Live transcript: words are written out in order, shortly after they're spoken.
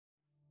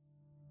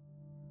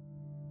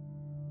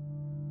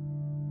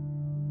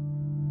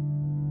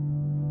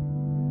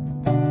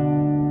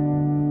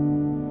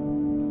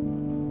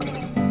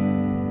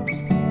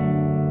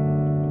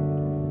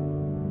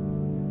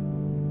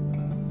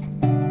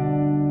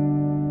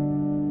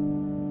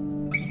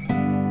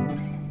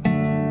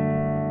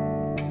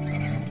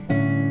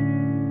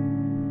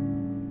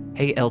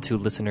Hey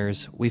L2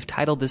 listeners, we've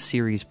titled this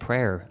series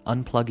Prayer,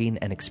 Unplugging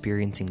and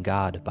Experiencing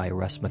God by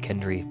Russ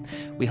McKendry.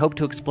 We hope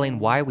to explain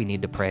why we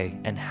need to pray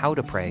and how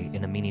to pray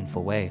in a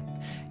meaningful way.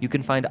 You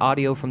can find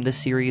audio from this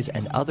series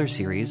and other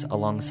series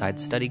alongside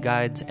study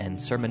guides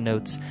and sermon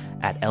notes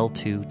at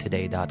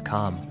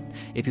l2today.com.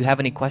 If you have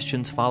any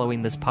questions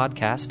following this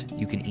podcast,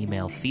 you can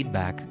email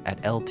feedback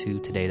at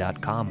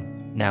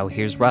l2today.com. Now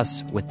here's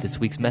Russ with this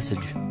week's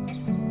message.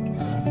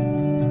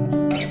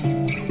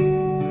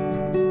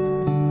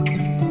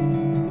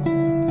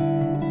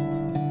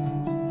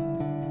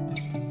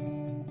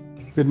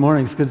 Good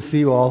morning. It's good to see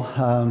you all.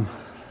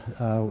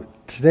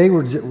 Today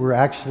we're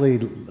actually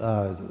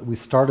we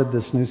started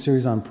this new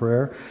series on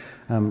prayer.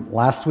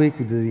 Last week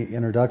we did the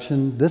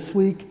introduction. This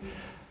week,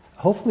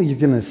 hopefully, you're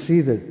going to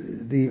see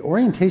that the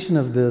orientation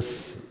of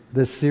this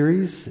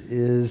series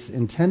is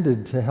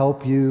intended to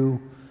help you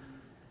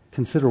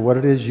consider what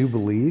it is you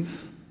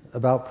believe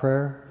about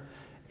prayer.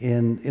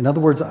 In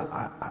other words,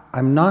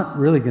 I'm not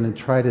really going to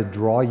try to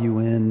draw you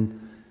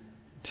in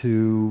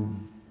to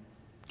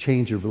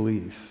change your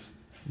beliefs.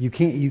 You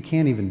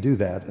can't even do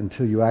that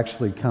until you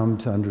actually come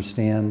to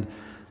understand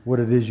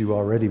what it is you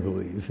already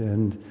believe.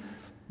 And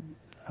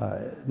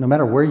no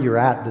matter where you're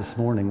at this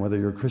morning, whether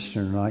you're a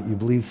Christian or not, you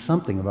believe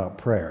something about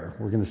prayer.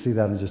 We're going to see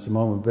that in just a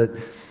moment. But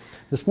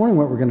this morning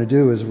what we're going to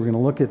do is we're going to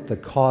look at the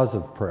cause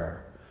of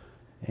prayer.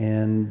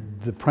 And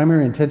the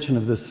primary intention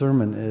of this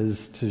sermon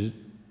is to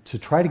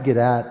try to get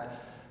at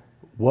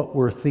what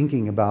we're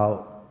thinking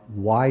about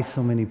why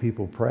so many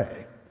people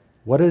pray.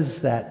 What is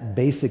that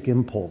basic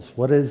impulse?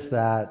 What is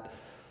that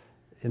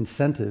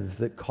incentive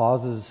that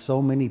causes so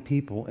many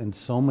people in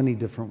so many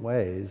different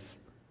ways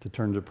to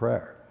turn to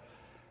prayer?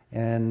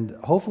 And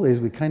hopefully as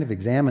we kind of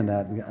examine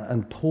that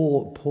and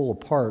pull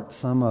apart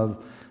some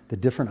of the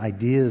different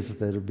ideas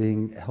that are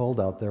being held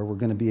out there, we're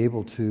going to be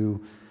able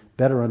to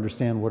better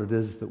understand what it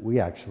is that we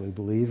actually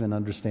believe and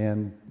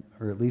understand,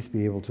 or at least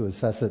be able to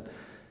assess it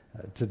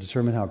to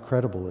determine how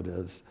credible it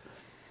is.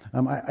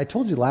 I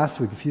told you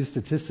last week a few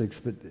statistics,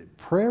 but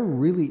prayer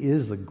really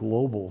is a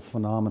global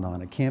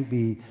phenomenon. It can't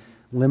be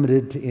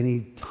limited to any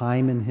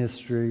time in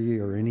history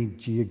or any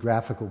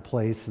geographical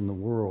place in the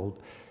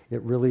world.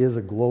 It really is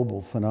a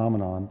global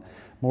phenomenon.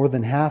 More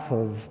than half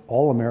of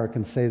all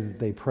Americans say that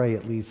they pray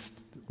at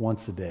least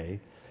once a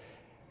day.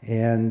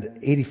 And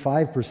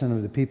 85%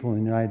 of the people in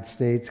the United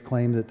States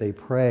claim that they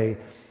pray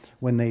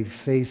when they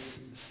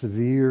face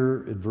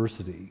severe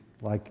adversity,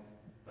 like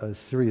a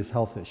serious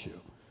health issue.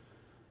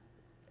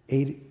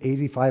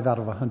 85 out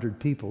of 100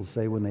 people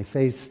say when they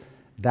face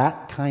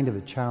that kind of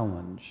a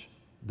challenge,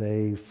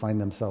 they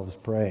find themselves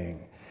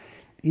praying.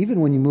 Even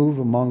when you move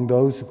among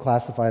those who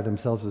classify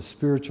themselves as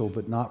spiritual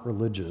but not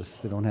religious,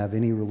 they don't have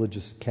any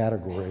religious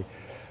category,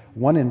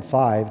 1 in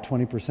 5,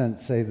 20%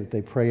 say that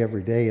they pray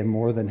every day, and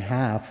more than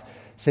half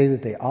say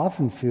that they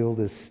often feel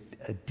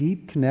a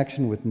deep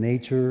connection with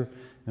nature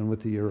and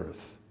with the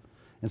earth.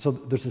 And so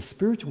there's a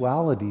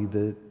spirituality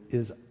that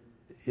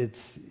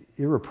it's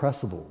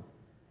irrepressible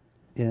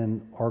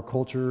in our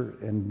culture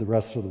and the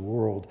rest of the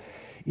world.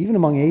 Even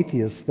among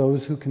atheists,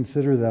 those who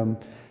consider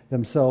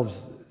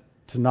themselves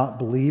to not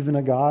believe in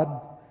a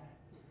God,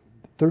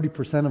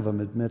 30% of them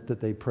admit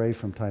that they pray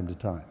from time to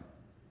time,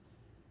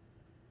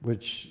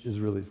 which is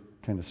really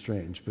kind of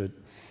strange, but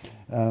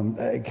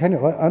it kind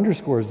of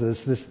underscores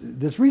this.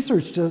 This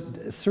research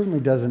certainly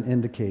doesn't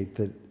indicate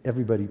that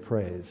everybody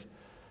prays,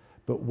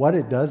 but what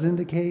it does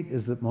indicate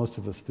is that most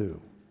of us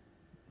do,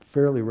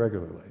 fairly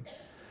regularly.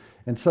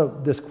 And so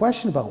this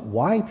question about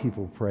why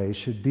people pray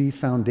should be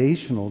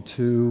foundational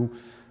to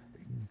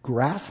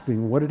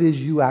grasping what it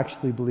is you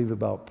actually believe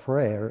about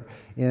prayer.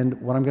 And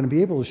what I'm going to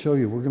be able to show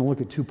you, we're going to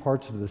look at two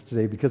parts of this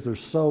today because they're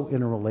so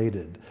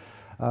interrelated.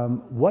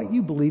 What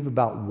you believe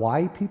about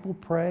why people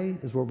pray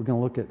is what we're going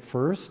to look at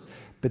first,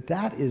 but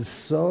that is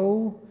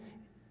so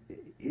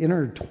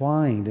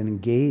intertwined and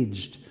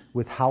engaged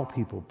with how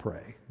people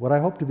pray. What I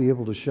hope to be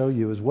able to show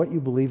you is what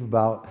you believe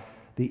about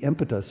the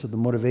impetus or the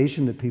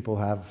motivation that people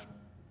have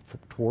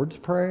towards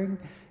praying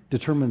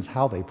determines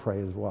how they pray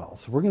as well.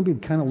 So we're going to be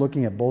kind of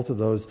looking at both of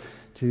those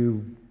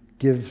to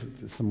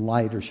give some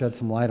light or shed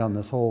some light on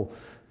this whole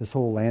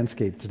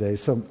landscape today.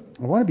 So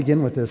I want to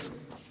begin with this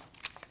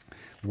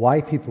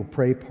why people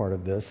pray part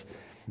of this.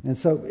 And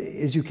so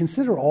as you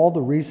consider all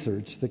the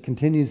research that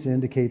continues to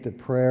indicate that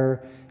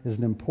prayer is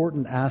an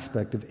important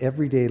aspect of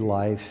everyday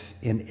life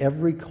in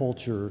every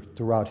culture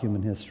throughout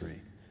human history,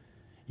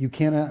 you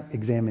cannot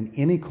examine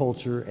any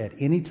culture at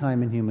any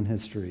time in human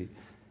history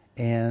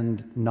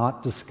and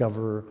not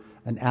discover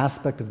an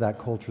aspect of that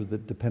culture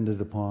that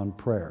depended upon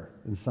prayer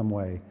in some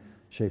way,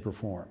 shape, or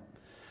form.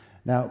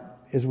 Now,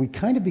 as we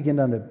kind of begin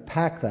to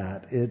unpack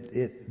that,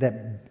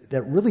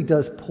 that really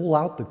does pull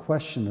out the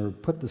question or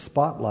put the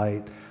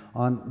spotlight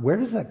on where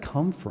does that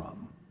come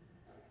from?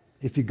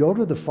 If you go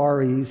to the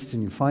Far East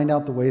and you find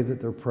out the way that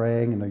they're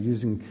praying and they're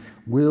using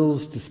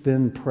wheels to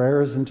spin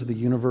prayers into the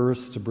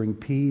universe to bring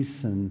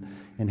peace and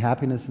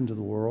happiness into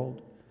the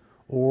world,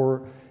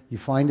 or You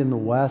find in the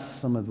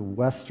West some of the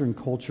Western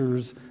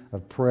cultures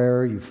of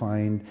prayer. You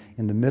find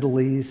in the Middle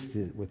East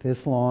with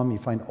Islam. You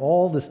find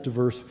all this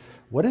diverse.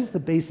 What is the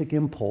basic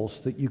impulse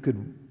that you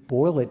could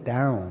boil it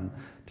down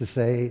to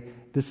say,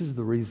 this is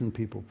the reason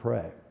people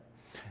pray?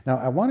 Now,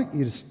 I want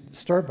you to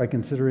start by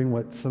considering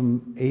what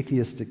some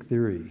atheistic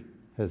theory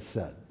has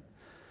said.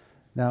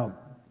 Now,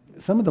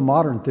 some of the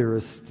modern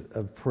theorists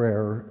of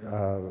prayer,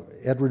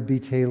 Edward B.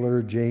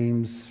 Taylor,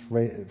 James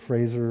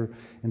Fraser,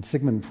 and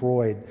Sigmund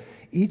Freud,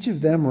 each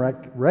of them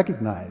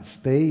recognize,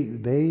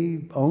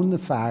 they own the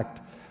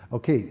fact,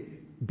 okay,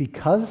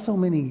 because so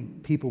many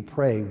people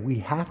pray, we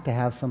have to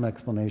have some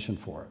explanation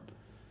for it.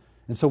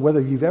 And so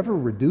whether you've ever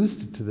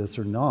reduced it to this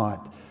or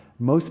not,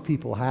 most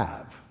people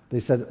have. They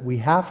said we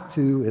have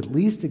to at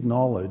least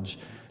acknowledge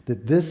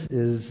that this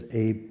is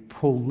a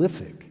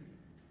prolific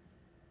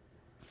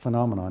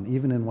phenomenon,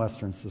 even in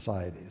Western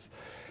societies.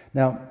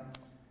 Now,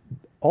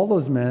 all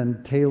those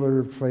men,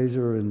 Taylor,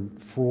 Fraser, and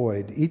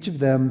Freud, each of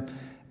them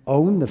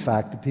owned the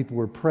fact that people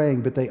were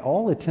praying, but they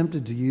all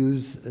attempted to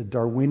use a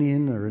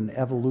Darwinian or an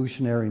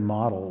evolutionary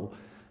model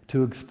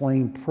to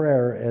explain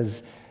prayer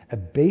as a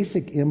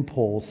basic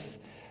impulse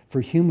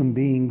for human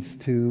beings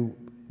to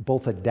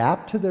both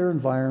adapt to their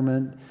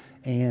environment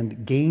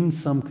and gain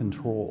some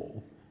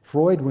control.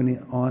 Freud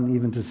went on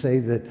even to say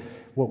that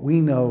what we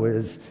know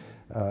is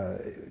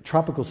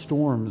tropical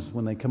storms,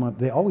 when they come up,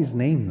 they always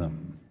name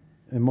them.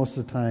 And most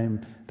of the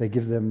time, they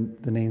give them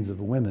the names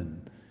of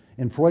women.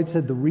 And Freud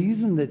said the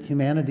reason that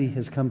humanity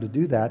has come to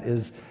do that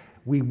is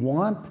we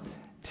want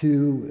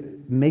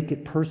to make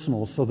it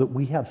personal so that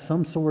we have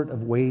some sort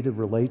of way to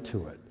relate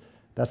to it.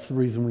 That's the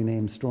reason we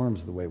name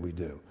storms the way we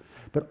do.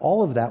 But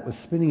all of that was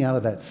spinning out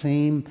of that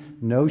same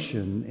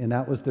notion, and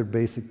that was their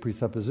basic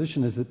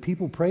presupposition, is that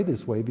people pray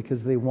this way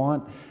because they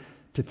want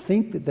to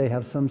think that they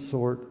have some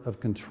sort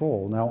of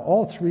control. Now,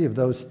 all three of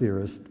those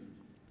theorists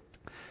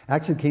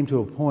actually came to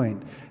a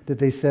point that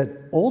they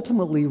said,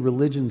 ultimately,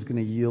 religion's going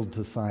to yield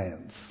to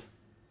science,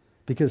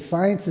 because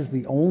science is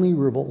the only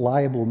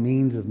reliable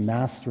means of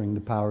mastering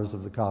the powers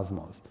of the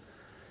cosmos.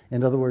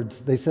 In other words,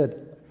 they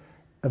said,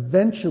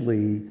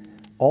 eventually,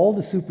 all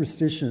the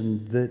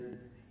superstition that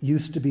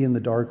used to be in the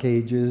Dark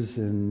Ages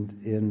and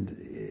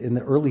in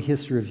the early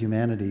history of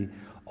humanity,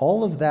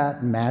 all of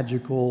that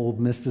magical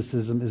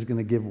mysticism is going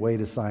to give way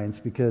to science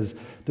because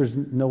there's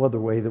no other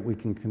way that we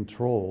can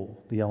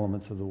control the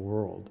elements of the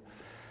world.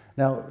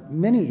 Now,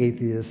 many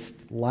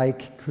atheists,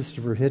 like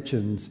Christopher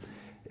Hitchens,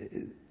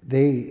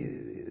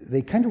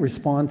 they kind of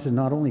respond to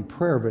not only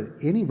prayer,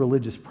 but any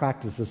religious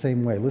practice the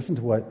same way. Listen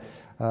to what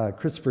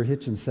Christopher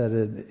Hitchens said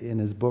in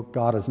his book,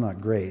 God is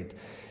Not Great.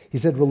 He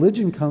said,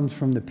 religion comes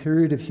from the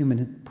period of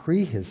human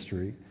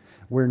prehistory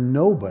where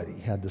nobody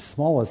had the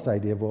smallest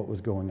idea of what was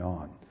going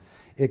on.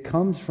 It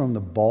comes from the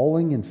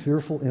bawling and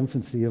fearful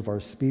infancy of our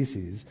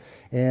species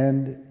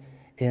and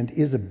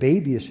is a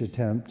babyish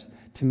attempt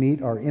to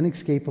meet our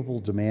inescapable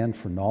demand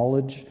for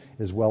knowledge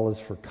as well as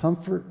for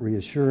comfort,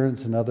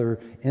 reassurance, and other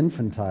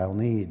infantile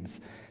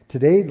needs.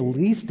 Today, the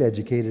least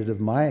educated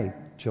of my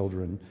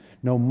children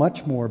know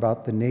much more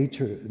about the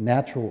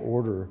natural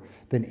order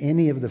than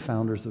any of the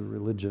founders of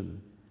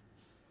religion.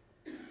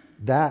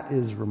 That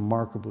is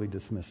remarkably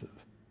dismissive.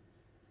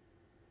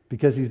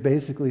 Because he's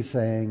basically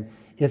saying,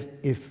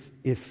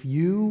 if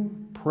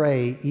you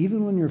pray,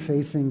 even when you're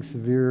facing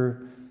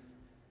severe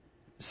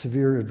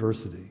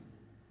adversity,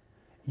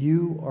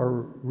 you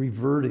are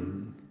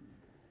reverting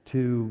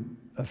to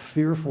a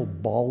fearful,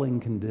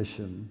 bawling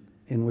condition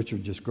in which you're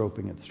just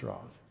groping at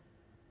straws.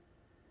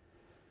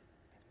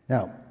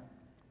 Now,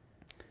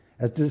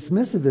 as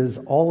dismissive as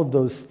all of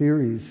those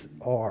theories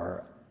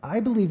are, I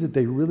believe that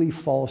they really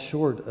fall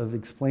short of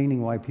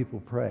explaining why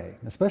people pray,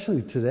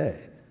 especially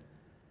today.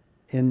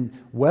 In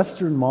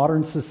Western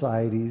modern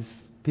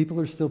societies, people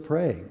are still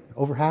praying.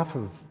 Over half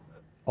of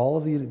all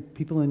of the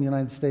people in the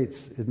United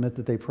States admit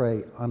that they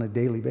pray on a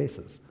daily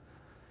basis.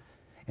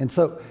 And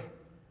so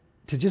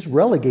to just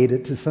relegate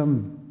it to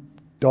some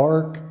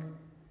dark,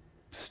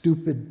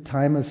 stupid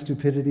time of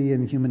stupidity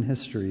in human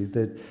history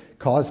that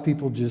caused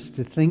people just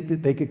to think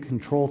that they could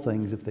control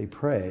things if they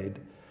prayed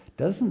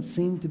doesn't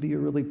seem to be a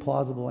really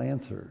plausible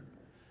answer.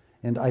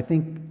 And I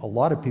think a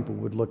lot of people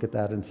would look at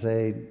that and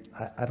say,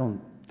 I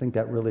don't think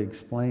that really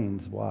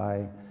explains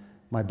why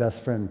my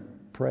best friend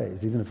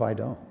prays, even if I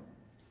don't.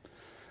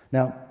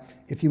 Now,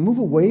 if you move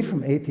away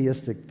from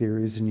atheistic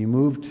theories and you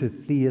move to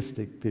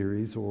theistic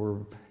theories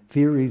or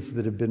theories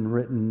that have been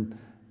written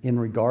in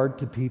regard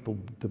to people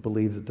that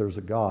believe that there's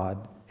a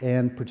God,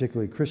 and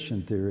particularly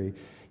Christian theory,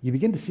 you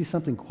begin to see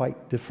something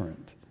quite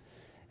different.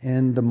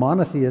 In the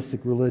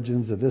monotheistic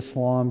religions of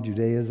Islam,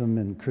 Judaism,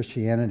 and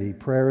Christianity,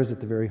 prayer is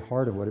at the very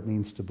heart of what it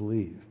means to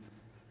believe.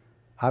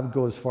 I would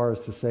go as far as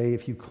to say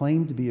if you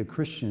claim to be a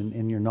Christian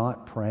and you're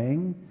not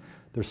praying,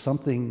 there's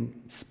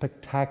something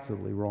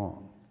spectacularly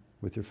wrong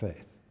with your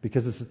faith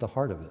because it's at the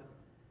heart of it.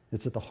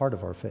 It's at the heart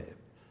of our faith.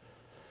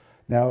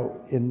 Now,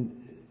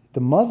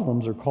 the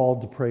Muslims are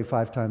called to pray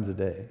 5 times a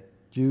day.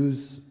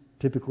 Jews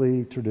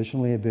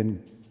traditionally have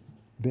been,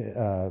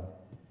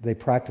 they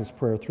practice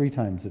prayer 3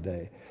 times a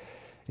day.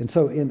 And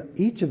so in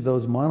each of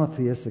those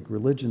monotheistic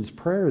religions,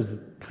 prayer is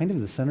kind of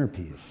the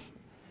centerpiece.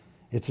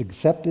 It's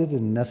accepted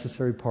and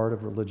necessary part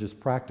of religious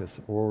practice,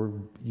 or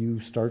you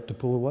start to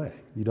pull away.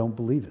 You don't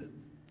believe it.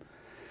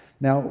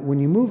 Now, when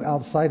you move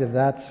outside of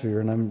that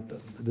sphere, and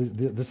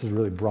this is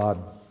really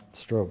broad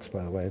strokes,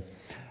 by the way,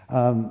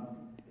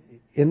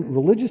 in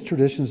religious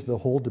traditions that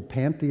hold to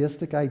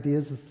pantheistic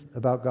ideas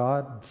about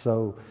God,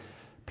 so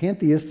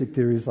pantheistic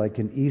theories like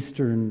a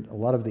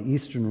lot of the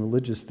Eastern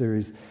religious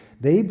theories,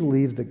 they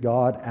believe that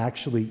God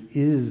actually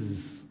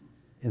is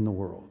in the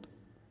world.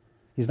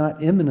 He's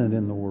not immanent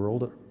in the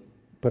world,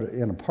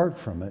 and apart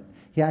from it,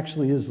 he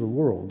actually is the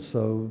world.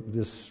 So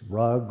this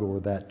rug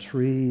or that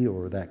tree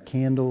or that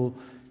candle,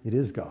 it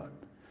is God.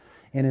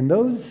 And in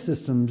those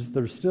systems,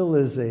 there still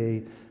is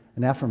an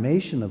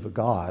affirmation of a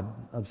God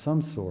of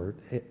some sort,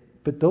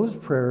 but those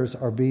prayers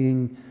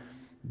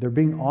they're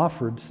being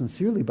offered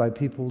sincerely by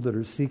people that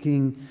are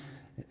seeking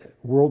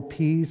world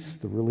peace,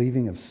 the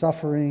relieving of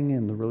suffering,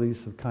 and the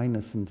release of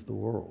kindness into the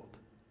world.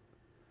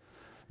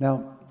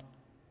 Now,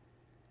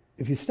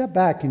 if you step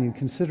back and you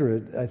consider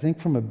it, I think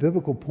from a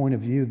biblical point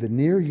of view, the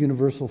near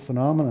universal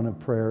phenomenon of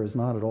prayer is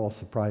not at all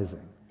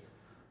surprising.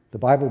 The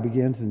Bible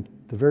begins in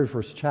the very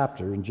first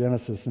chapter in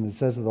Genesis, and it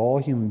says that all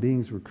human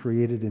beings were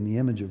created in the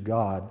image of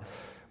God,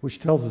 which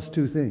tells us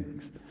two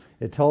things.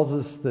 It tells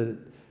us that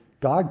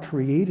God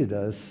created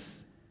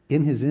us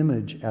in his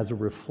image as a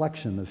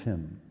reflection of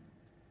him.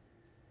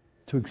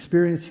 To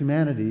experience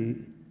humanity,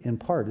 in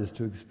part, is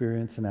to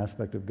experience an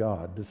aspect of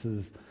God. This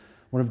is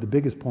one of the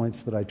biggest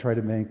points that I try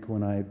to make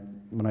when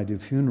I do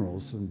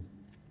funerals and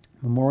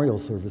memorial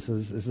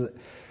services, is that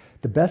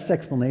the best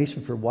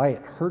explanation for why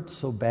it hurts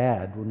so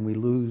bad when we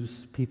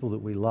lose people that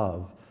we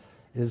love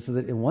is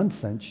that in one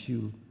sense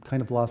you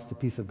kind of lost a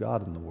piece of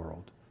God in the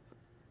world.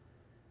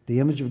 The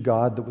image of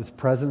God that was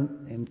present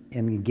and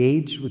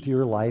engaged with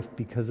your life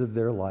because of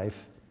their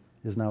life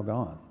is now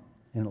gone,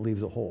 and it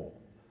leaves a hole.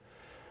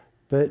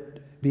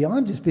 But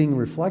beyond just being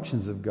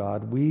reflections of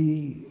God,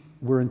 we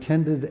were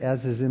intended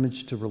as his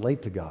image to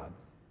relate to God.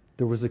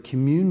 There was a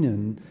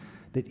communion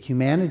that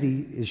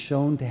humanity is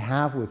shown to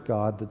have with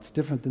God that's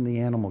different than the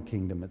animal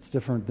kingdom. It's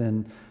different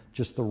than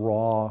just the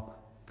raw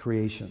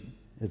creation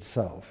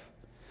itself.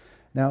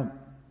 Now,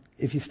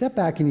 if you step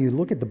back and you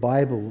look at the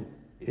Bible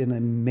in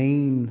a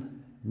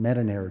main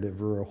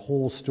meta-narrative or a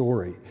whole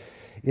story,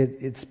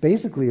 it's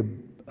basically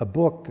a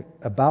book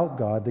about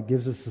God that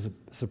gives us a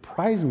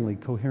surprisingly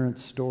coherent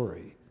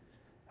story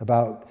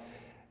about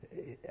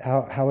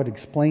how it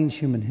explains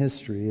human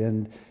history,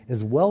 and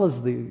as well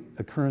as the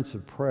occurrence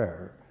of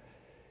prayer.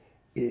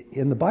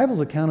 In the Bible's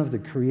account of the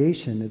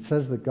creation, it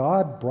says that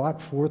God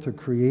brought forth a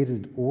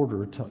created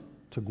order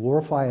to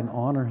glorify and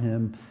honor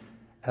him,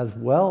 as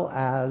well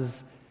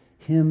as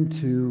him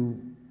to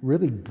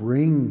really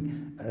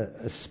bring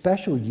a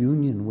special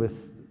union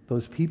with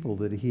those people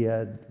that he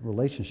had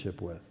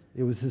relationship with.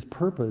 It was his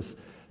purpose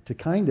to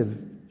kind of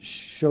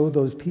show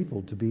those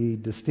people to be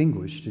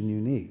distinguished and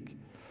unique.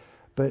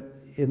 But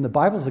in the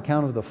Bible's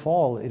account of the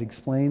fall, it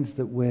explains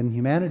that when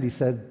humanity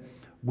said,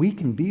 we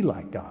can be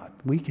like God,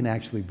 we can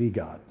actually be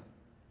God.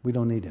 We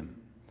don't need him.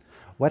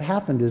 What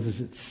happened is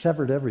it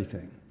severed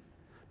everything.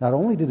 Not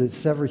only did it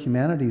sever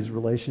humanity's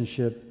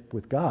relationship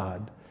with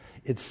God,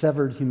 it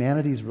severed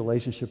humanity's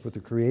relationship with the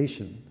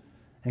creation.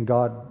 And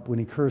God, when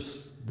he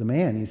cursed the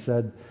man, he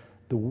said,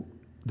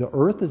 the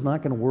earth is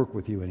not going to work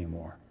with you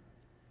anymore.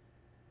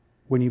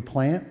 When you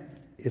plant,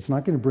 it's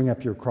not going to bring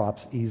up your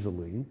crops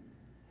easily.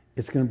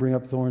 It's going to bring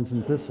up thorns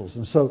and thistles.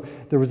 And so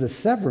there was a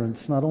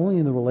severance not only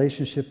in the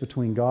relationship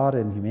between God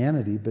and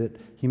humanity, but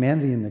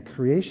humanity and the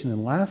creation.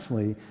 And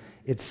lastly,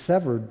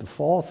 the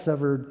fall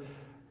severed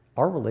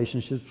our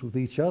relationships with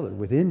each other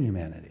within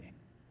humanity.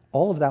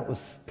 All of that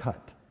was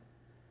cut.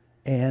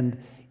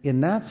 And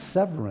in that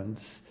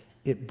severance,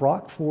 it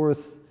brought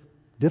forth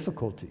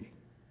difficulty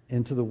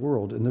into the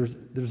world. And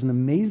there's an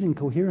amazing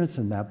coherence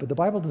in that. But the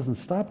Bible doesn't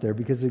stop there,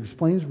 because it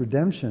explains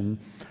redemption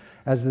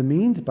as the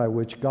means by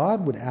which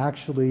God would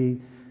actually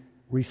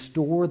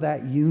restore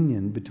that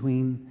union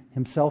between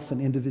himself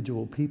and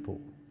individual people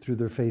through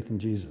their faith in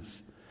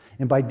Jesus.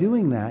 And by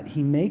doing that,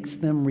 he makes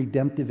them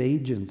redemptive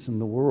agents in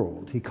the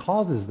world. He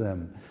causes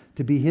them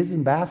to be his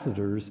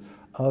ambassadors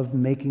of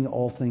making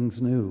all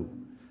things new.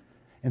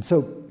 And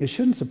so it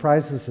shouldn't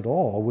surprise us at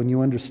all when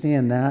you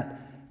understand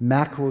that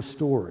macro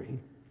story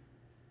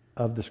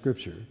of the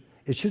Scripture.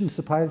 It shouldn't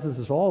surprise us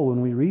at all when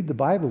we read the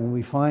Bible, when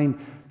we find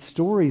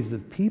stories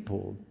of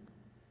people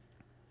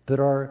that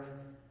are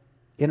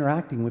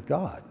interacting with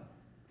God.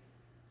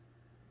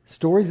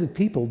 Stories of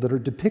people that are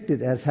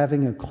depicted as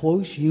having a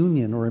close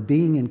union or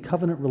being in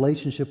covenant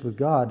relationship with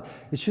God.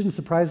 It shouldn't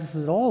surprise us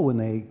at all when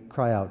they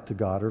cry out to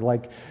God. Or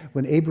like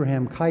when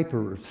Abraham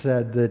Kuyper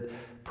said that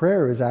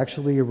prayer is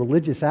actually a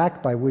religious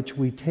act by which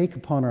we take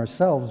upon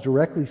ourselves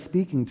directly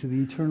speaking to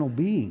the eternal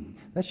being.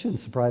 That shouldn't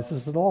surprise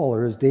us at all.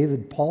 Or as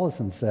David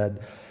Paulison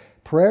said,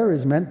 prayer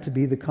is meant to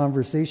be the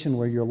conversation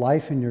where your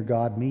life and your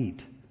God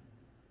meet.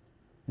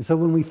 And so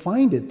when we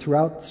find it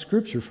throughout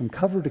Scripture from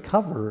cover to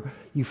cover,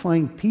 you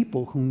find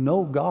people who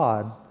know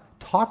God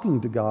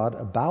talking to God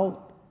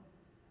about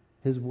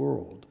his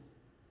world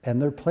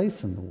and their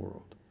place in the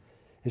world.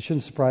 It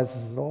shouldn't surprise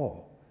us at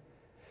all.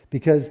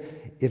 Because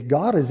if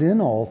God is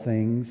in all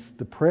things,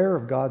 the prayer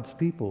of God's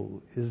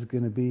people is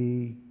going to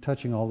be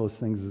touching all those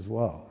things as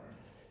well.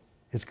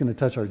 It's going to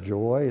touch our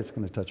joy. It's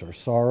going to touch our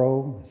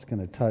sorrow. It's going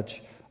to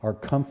touch our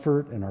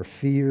comfort and our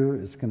fear.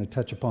 It's going to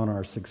touch upon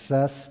our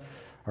success,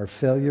 our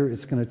failure.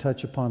 It's going to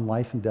touch upon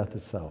life and death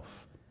itself.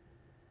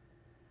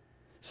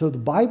 So the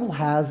Bible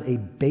has a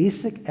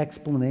basic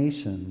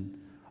explanation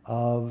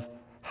of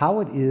how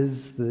it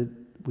is that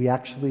we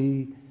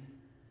actually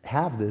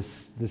have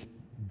this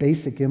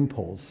basic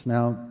impulse.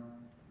 Now,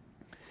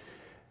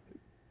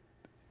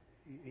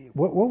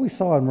 what we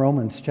saw in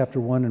Romans chapter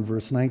 1 and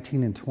verse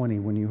 19 and 20,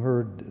 when you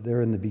heard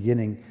there in the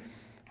beginning,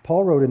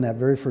 Paul wrote in that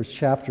very first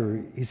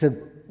chapter, he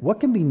said, what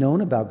can be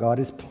known about God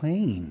is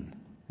plain.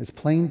 It's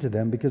plain to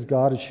them because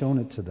God has shown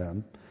it to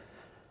them.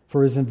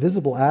 For his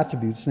invisible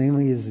attributes,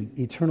 namely his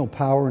eternal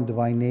power and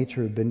divine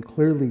nature, have been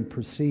clearly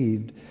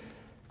perceived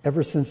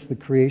ever since the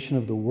creation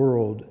of the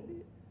world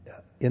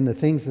in the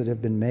things that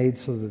have been made,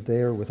 so that they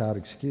are without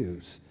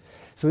excuse.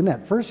 So in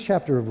that first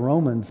chapter of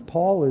Romans,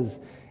 Paul is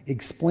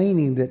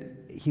explaining that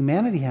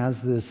humanity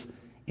has this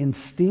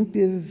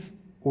instinctive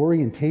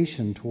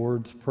orientation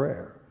towards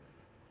prayer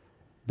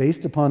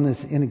based upon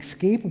this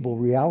inescapable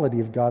reality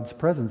of God's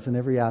presence in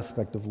every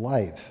aspect of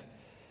life.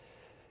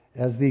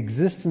 As the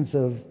existence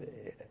of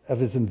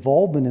his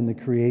involvement in the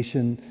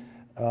creation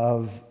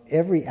of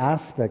every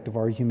aspect of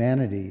our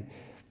humanity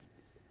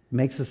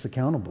makes us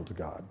accountable to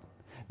God.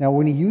 Now,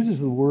 when he uses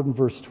the word in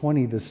verse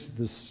 20,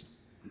 this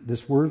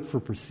word for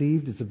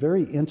perceived, it's a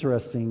very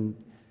interesting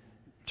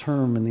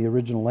term in the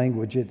original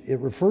language. It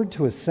referred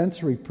to a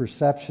sensory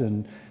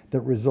perception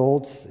that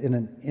results in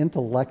an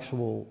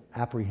intellectual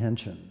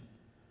apprehension.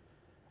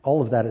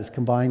 All of that is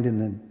combined in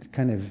the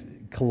kind of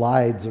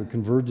collides or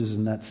converges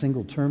in that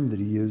single term that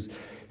he used.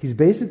 He's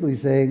basically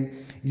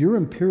saying your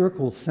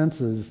empirical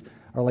senses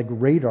are like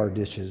radar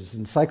dishes,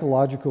 and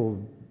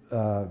psychological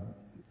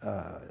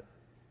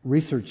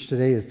research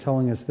today is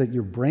telling us that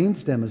your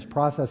brainstem is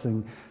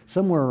processing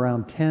somewhere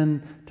around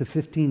 10 to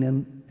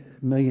 15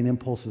 million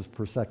impulses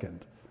per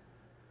second.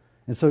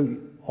 And so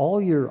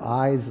all your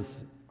eyes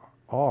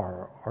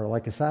are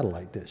like a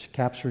satellite dish,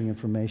 capturing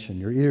information.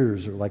 Your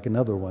ears are like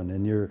another one,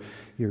 and your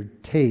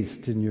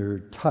taste and your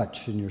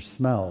touch and your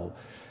smell.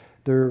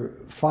 There are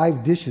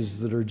 5 dishes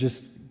that are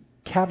just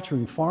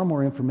capturing far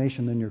more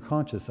information than you're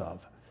conscious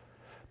of.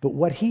 But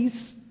what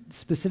he's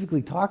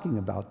specifically talking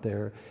about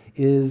there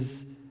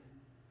is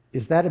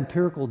that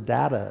empirical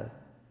data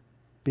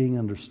being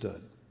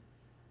understood.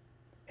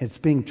 It's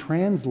being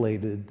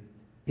translated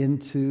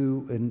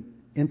into an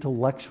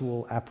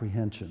intellectual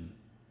apprehension.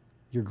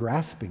 You're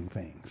grasping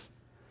things.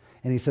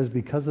 And he says,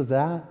 because of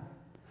that,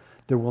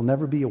 there will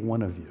never be a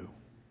one of you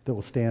that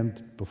will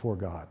stand before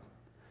God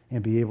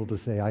and be able to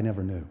say, I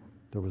never knew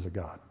there was a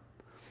God.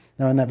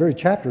 Now, in that very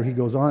chapter, he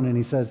goes on and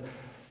he says,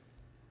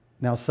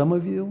 now some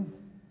of you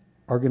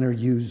are going to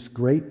use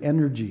great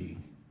energy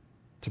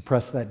to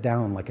press that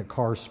down like a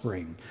car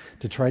spring,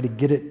 to try to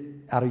get it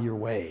out of your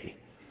way.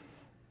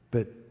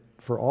 But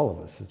for all of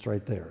us, it's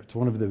right there. It's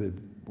one of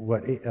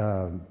what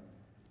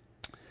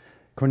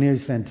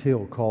Cornelius Van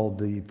Til called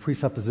the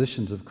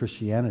presuppositions of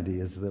Christianity,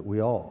 is that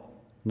we all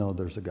know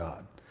there's a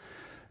God.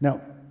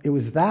 Now, it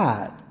was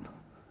that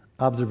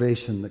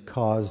observation that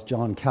caused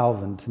John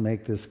Calvin to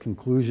make this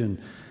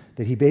conclusion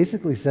that he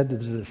basically said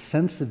that there's a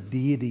sense of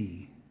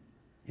deity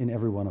in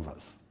every one of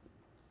us.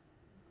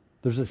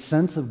 There's a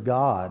sense of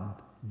God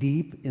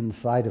deep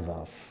inside of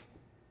us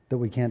that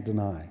we can't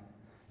deny.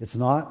 It's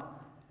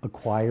not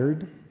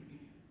acquired.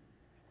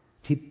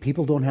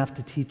 People don't have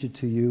to teach it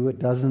to you.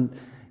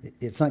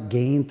 It's not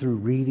gained through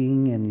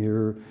reading and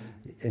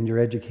your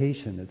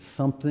education. It's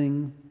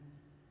something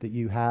that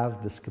you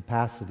have, this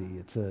capacity.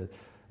 It's a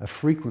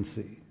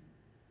frequency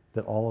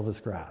that all of us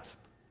grasp.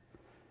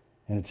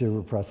 And it's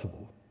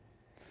irrepressible.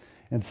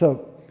 And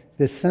so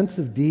this sense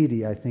of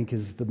deity, I think,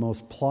 is the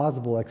most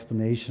plausible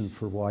explanation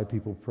for why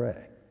people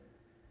pray.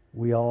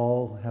 We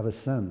all have a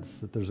sense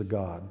that there's a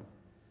God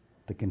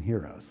that can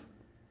hear us.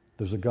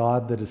 There's a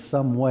God that is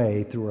some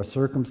way, through our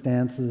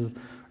circumstances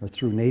or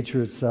through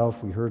nature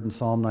itself. We heard in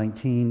Psalm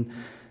 19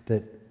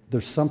 that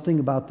there's something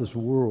about this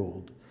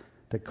world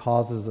that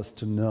causes us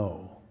to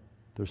know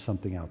there's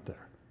something out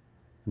there.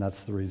 And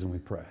that's the reason we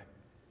pray.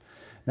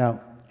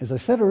 Now, as I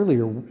said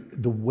earlier,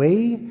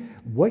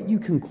 what you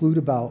conclude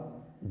about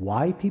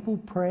why people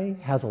pray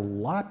has a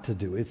lot to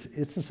do. It's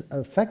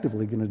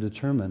effectively going to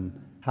determine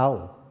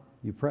how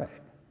you pray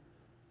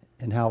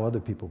and how other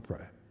people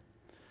pray.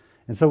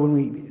 And so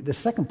the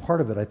second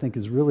part of it, I think,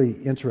 is really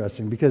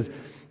interesting, because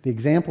the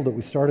example that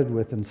we started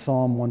with in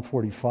Psalm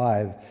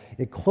 145,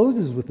 it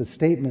closes with a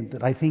statement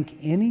that I think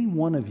any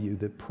one of you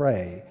that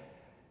pray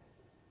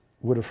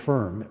would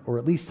affirm, or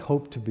at least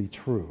hope to be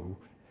true,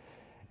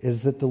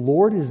 is that the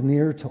Lord is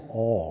near to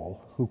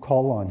all who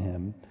call on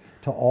him,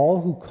 to all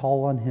who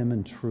call on him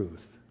in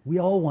truth. We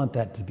all want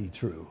that to be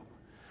true.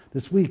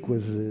 This week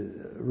was a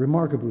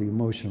remarkably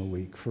emotional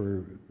week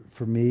for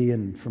me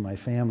and for my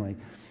family.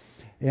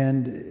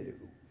 And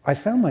I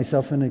found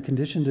myself in a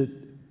condition that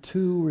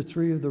 2 or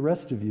 3 of the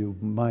rest of you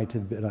might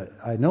have been.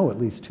 I know at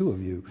least 2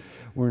 of you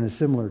were in a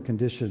similar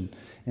condition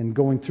and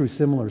going through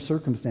similar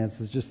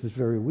circumstances just this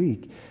very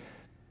week.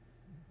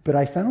 But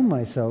I found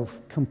myself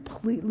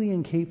completely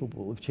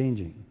incapable of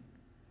changing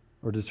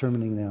or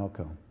determining the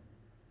outcome.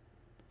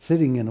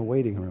 Sitting in a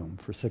waiting room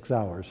for 6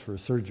 hours for a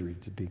surgery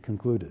to be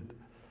concluded.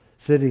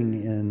 Sitting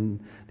in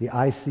the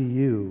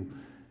ICU,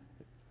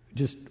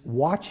 just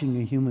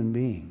watching a human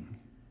being,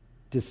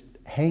 just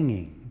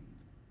hanging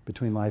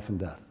between life and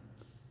death.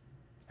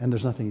 And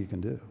there's nothing you can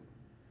do.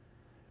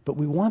 But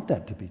we want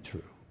that to be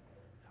true.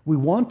 We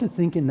want to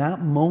think in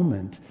that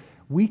moment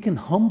we can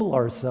humble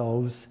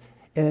ourselves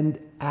and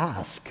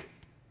ask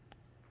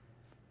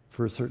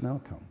for a certain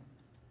outcome.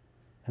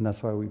 And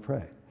that's why we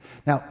pray.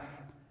 Now,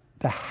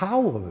 the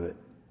how of it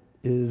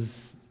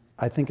is,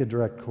 I think, a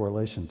direct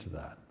correlation to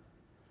that.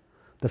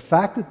 The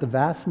fact that the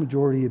vast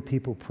majority of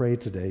people pray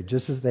today,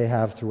 just as they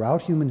have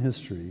throughout human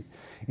history,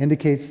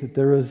 indicates that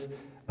there is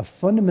a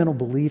fundamental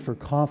belief or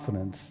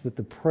confidence that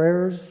the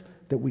prayers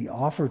that we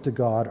offer to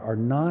God are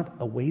not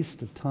a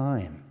waste of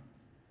time.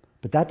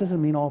 But that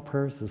doesn't mean all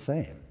prayer is the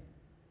same.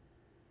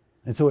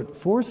 And so it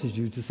forces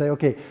you to say,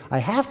 okay, I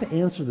have to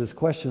answer this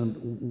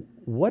question.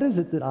 What is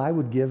it that I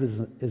would give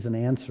as an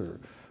answer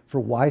for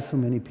why so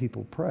many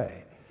people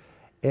pray?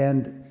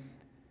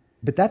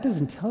 But that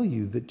doesn't tell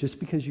you that just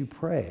because you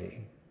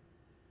pray,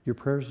 your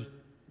prayers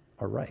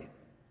are right.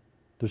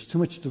 There's too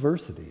much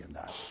diversity in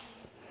that.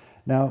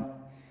 Now,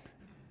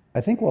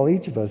 I think while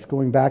each of us,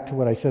 going back to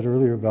what I said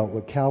earlier about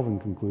what Calvin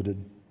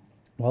concluded,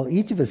 while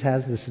each of us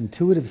has this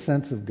intuitive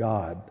sense of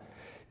God,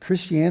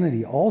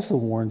 Christianity also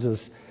warns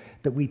us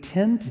that we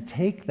tend to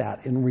take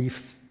that and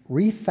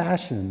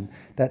refashion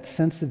that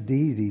sense of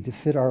deity to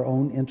fit our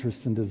own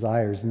interests and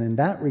desires. And in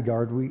that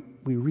regard, we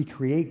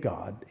recreate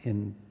God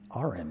in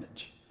our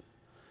image.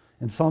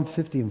 In Psalm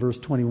 50 and verse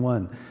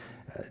 21,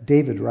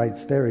 David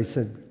writes there, he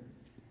said,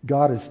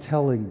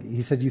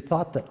 you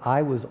thought that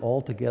I was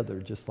altogether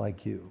just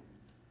like you.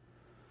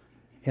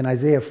 In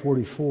Isaiah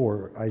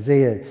 44,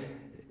 Isaiah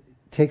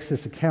takes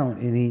this account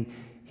and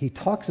he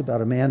talks about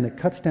a man that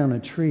cuts down a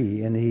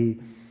tree and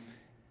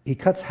he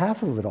cuts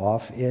half of it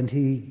off and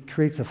he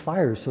creates a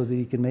fire so that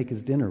he can make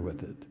his dinner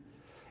with it.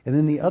 And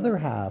then the other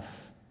half,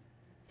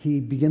 he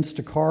begins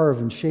to carve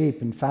and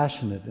shape and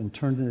fashion it and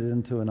turn it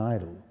into an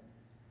idol.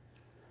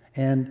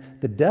 And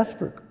the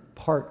desperate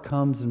part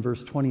comes in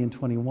verse 20 and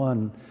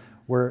 21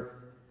 where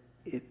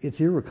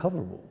it's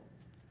irrecoverable.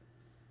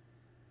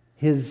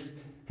 His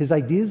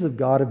ideas of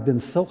God have been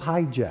so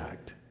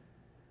hijacked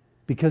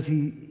because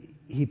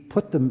he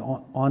put them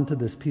onto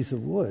this piece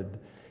of wood.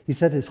 He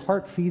said his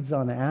heart feeds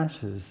on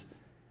ashes,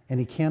 and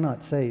he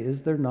cannot say,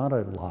 is there not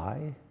a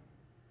lie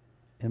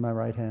in my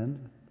right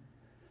hand?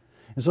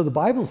 And so the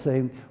Bible's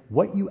saying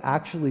what you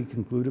actually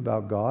conclude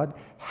about God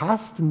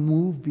has to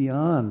move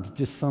beyond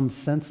just some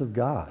sense of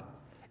God.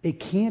 It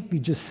can't be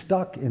just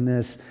stuck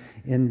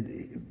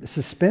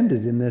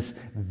suspended in this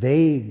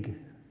vague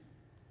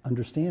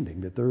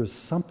understanding that there is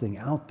something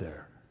out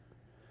there.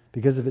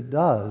 Because if it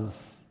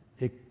does,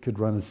 it could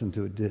run us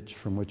into a ditch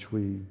from which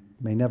we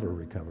may never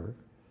recover.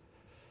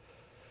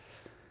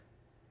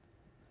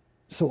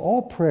 So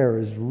all prayer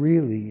is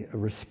really a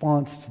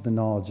response to the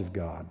knowledge of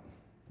God.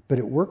 But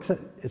it works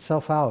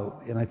itself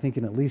out, and I think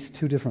in at least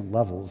 2 different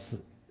levels.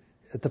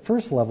 At the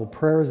first level,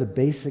 prayer is a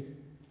basic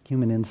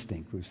human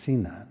instinct. We've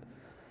seen that.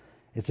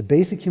 It's a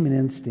basic human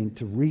instinct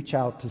to reach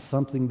out to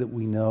something that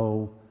we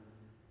know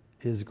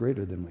is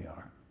greater than we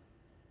are.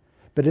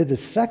 But at a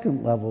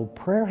second level,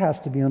 prayer has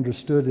to be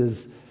understood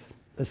as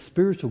a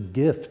spiritual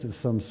gift of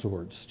some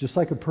sorts, just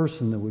like a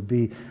person that would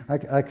be.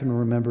 I can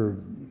remember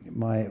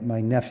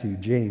my nephew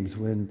James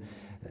when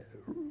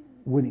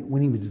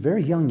he was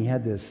very young. He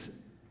had this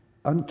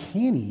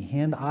uncanny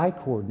hand-eye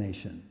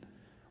coordination.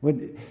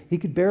 When he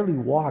could barely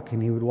walk,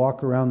 and he would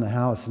walk around the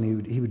house,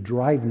 and he would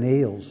drive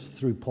nails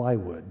through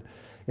plywood.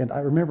 And I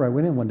remember I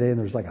went in one day and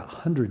there was like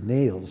 100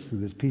 nails through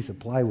this piece of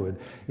plywood,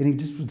 and he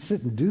just would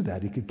sit and do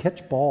that. He could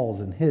catch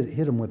balls and hit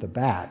them with a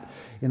bat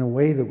in a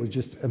way that was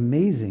just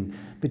amazing.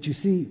 But you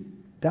see,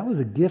 that was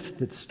a gift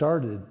that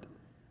started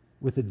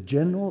with a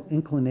general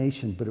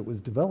inclination, but it was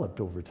developed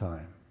over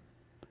time.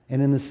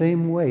 And in the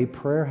same way,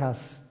 prayer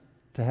has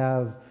to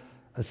have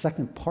a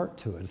second part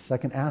to it, a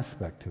second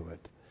aspect to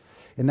it.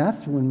 And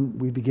that's when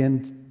we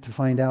begin to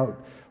find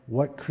out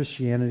what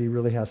Christianity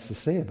really has to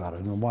say about it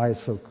and why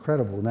it's so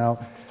credible.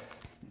 Now,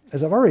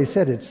 as I've already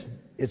said, it's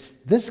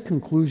this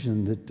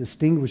conclusion that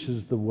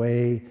distinguishes the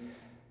way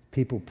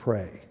people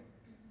pray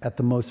at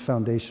the most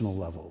foundational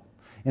level.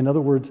 In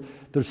other words,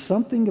 there's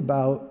something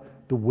about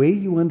the way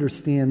you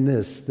understand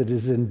this that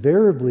is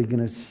invariably going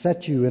to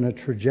set you in a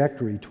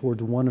trajectory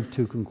towards one of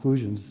 2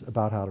 conclusions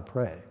about how to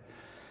pray.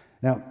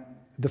 Now,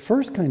 the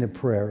first kind of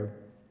prayer,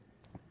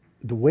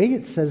 the way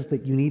it says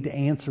that you need to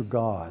answer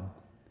God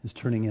is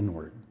turning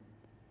inward.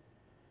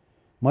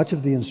 Much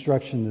of the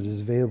instruction that is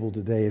available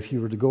today, if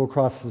you were to go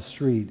across the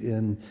street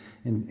in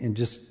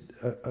just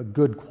a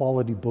good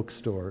quality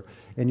bookstore,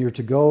 and you're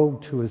to go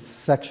to a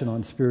section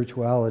on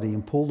spirituality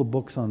and pull the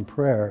books on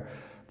prayer,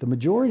 the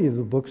majority of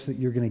the books that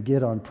you're going to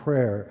get on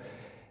prayer,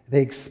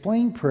 they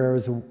explain prayer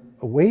as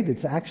a way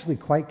that's actually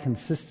quite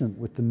consistent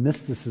with the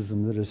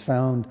mysticism that is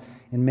found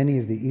in many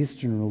of the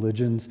Eastern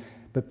religions,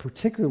 but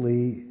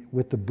particularly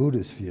with the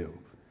Buddhist view.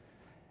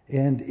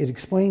 And it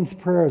explains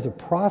prayer as a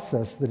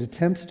process that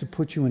attempts to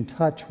put you in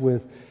touch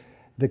with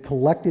the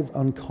collective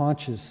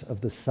unconscious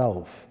of the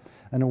self,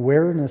 an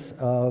awareness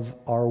of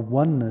our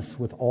oneness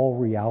with all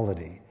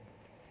reality.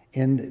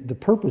 And the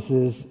purpose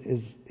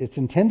is it's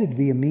intended to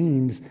be a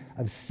means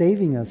of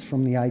saving us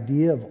from the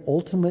idea of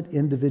ultimate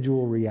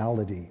individual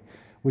reality,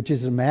 which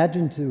is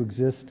imagined to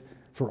exist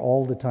for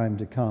all the time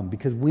to come.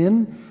 Because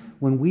when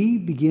we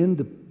begin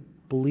to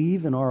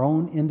believe in our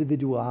own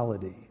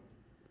individuality,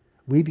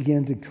 we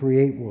begin to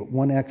create what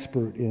one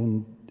expert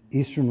in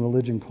Eastern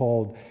religion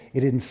called,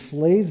 it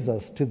enslaves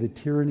us to the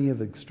tyranny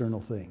of external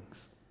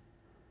things.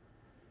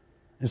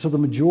 And so the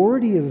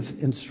majority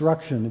of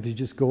instruction, if you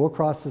just go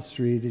across the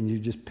street and you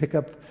just pick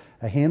up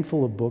a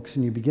handful of books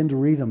and you begin to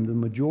read them, the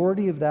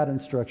majority of that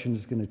instruction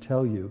is going to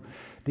tell you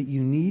that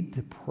you need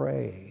to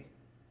pray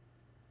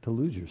to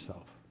lose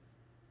yourself.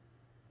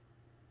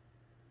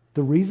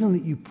 The reason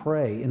that you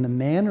pray and the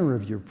manner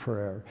of your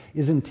prayer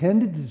is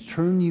intended to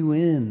turn you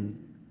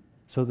in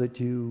so that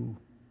you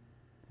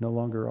no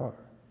longer are.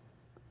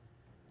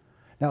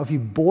 Now, if you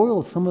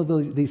boil some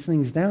of these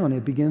things down,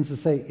 it begins to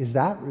say, is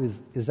that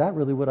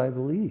really what I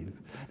believe?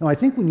 Now, I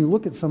think when you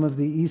look at some of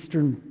the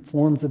Eastern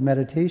forms of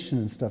meditation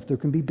and stuff, there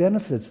can be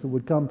benefits that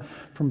would come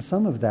from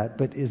some of that,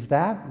 but is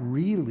that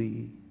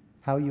really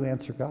how you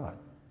answer God?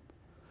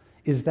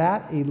 Is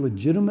that a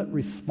legitimate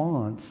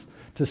response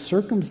to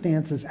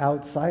circumstances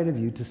outside of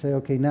you to say,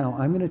 okay, now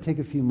I'm going to take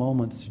a few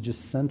moments to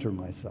just center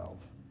myself?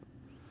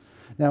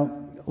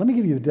 Now, let me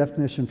give you a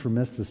definition for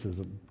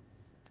mysticism.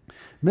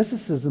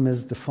 Mysticism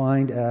is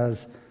defined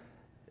as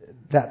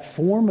that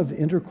form of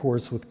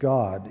intercourse with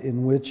God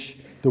in which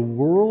the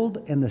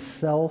world and the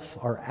self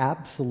are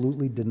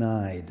absolutely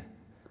denied,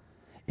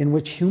 in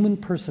which human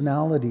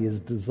personality is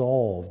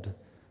dissolved,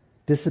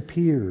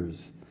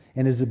 disappears,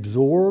 and is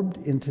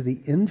absorbed into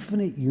the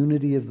infinite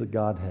unity of the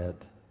Godhead.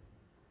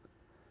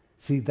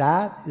 See,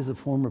 that is a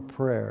form of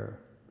prayer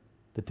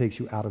that takes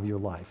you out of your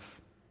life.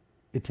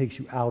 It takes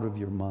you out of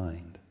your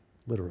mind,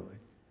 literally.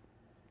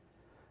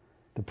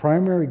 The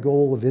primary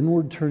goal of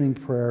inward-turning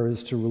prayer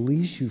is to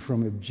release you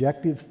from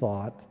objective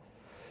thought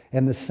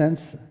and the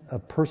sense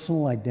of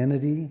personal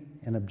identity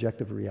and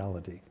objective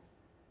reality.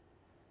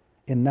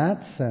 In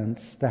that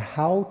sense, the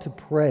how to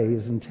pray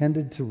is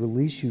intended to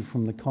release you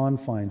from the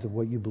confines of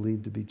what you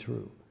believe to be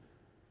true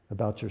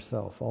about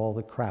yourself, all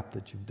the crap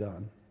that you've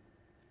done,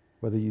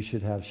 whether you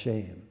should have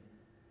shame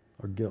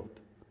or guilt.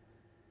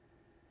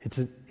 It's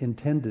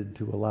intended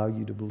to allow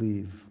you to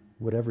believe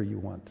whatever you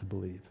want to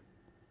believe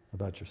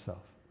about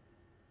yourself.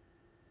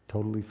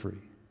 Totally free.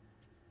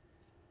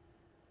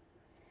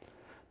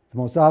 The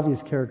most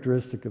obvious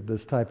characteristic of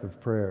this type of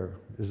prayer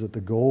is that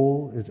the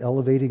goal is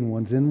elevating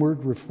one's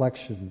inward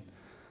reflection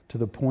to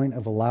the point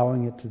of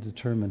allowing it to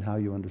determine how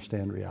you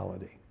understand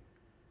reality.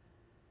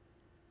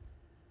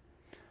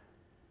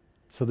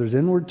 So there's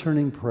inward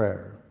turning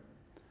prayer.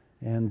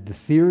 And the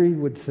theory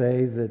would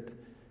say that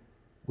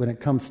when it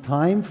comes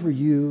time for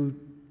you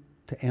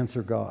to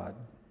answer God,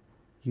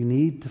 you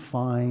need to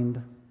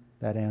find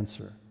that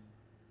answer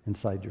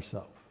inside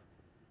yourself.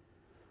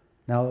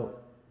 Now,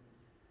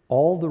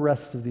 all the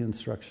rest of the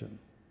instruction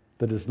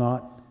that is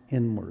not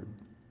inward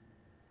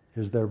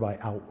is thereby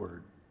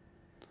outward.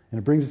 And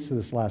it brings us to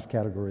this last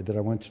category that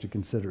I want you to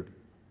consider.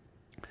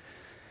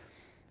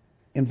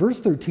 In verse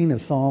 13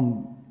 of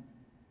Psalm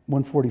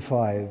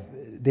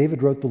 145,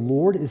 David wrote, "The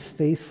Lord is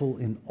faithful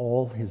in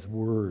all his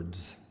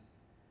words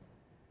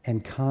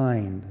and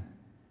kind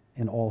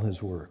in all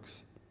his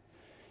works."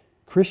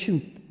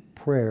 Christian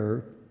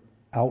prayer,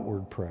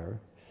 outward prayer,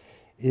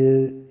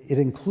 it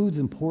includes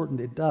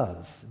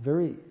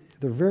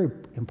they're very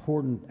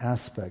important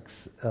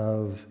aspects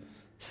of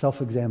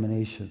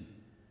self-examination,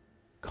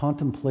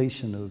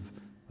 contemplation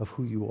of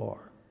who you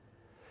are.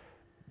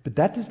 But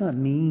that does not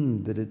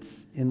mean that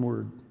it's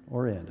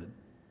inward-oriented.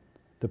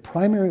 The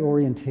primary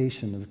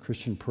orientation of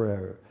Christian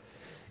prayer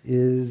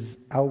is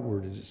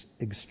outward, it's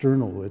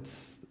external,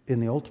 it's,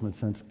 in the ultimate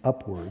sense,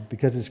 upward,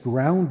 because it's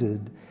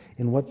grounded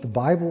in what the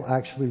Bible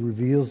actually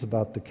reveals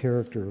about the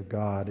character of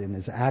God and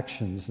his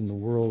actions in the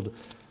world,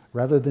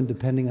 rather than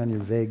depending on your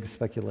vague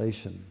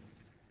speculation.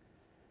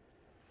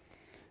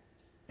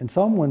 In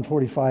Psalm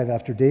 145,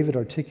 after David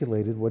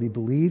articulated what he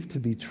believed to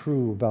be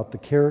true about the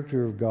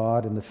character of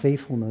God and the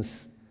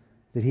faithfulness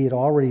that he had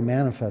already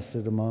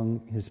manifested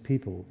among his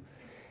people,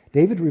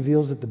 David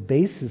reveals that the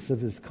basis of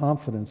his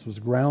confidence was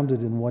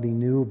grounded in what he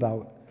knew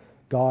about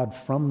God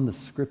from the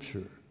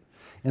Scripture.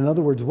 In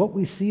other words, what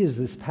we see is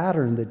this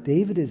pattern that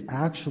David is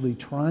actually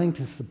trying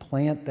to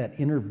supplant that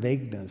inner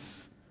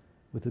vagueness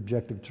with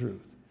objective truth.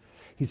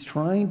 He's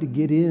trying to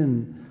get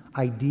in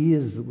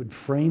ideas that would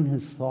frame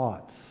his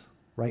thoughts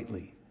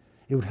rightly.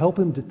 It would help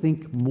him to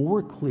think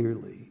more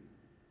clearly,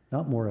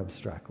 not more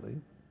abstractly.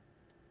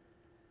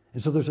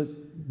 And so there's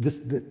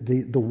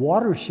the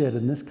watershed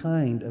in this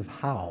kind of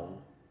how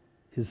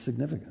is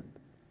significant,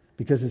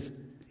 because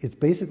it's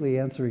basically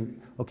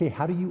answering, okay,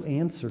 how do you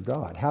answer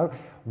God?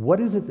 What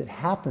is it that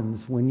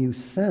happens when you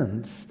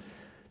sense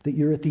that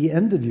you're at the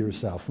end of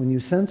yourself, when you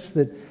sense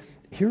that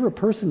here a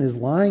person is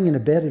lying in a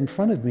bed in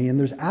front of me and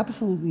there's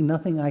absolutely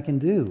nothing I can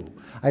do?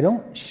 I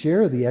don't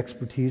share the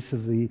expertise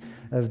of the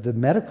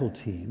medical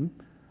team.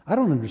 I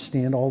don't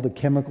understand all the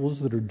chemicals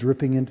that are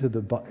dripping into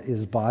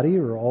his body,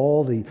 or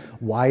all the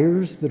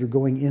wires that are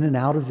going in and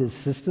out of his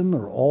system,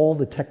 or all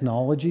the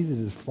technology that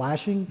is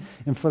flashing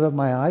in front of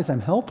my eyes. I'm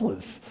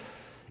helpless.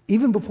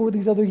 Even before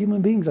these other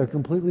human beings are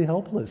completely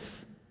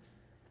helpless.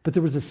 But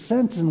there was a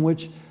sense in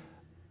which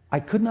I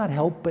could not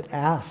help but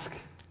ask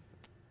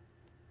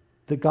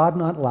that God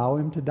not allow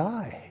him to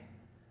die.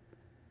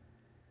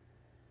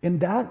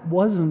 And that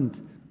wasn't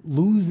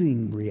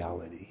losing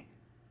reality.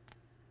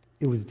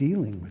 It was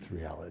dealing with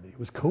reality. It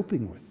was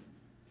coping with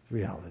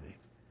reality.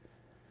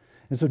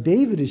 And so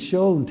David is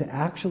shown to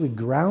actually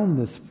ground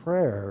this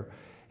prayer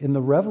in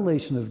the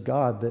revelation of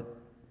God that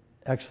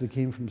actually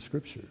came from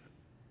Scripture.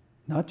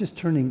 Not just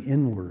turning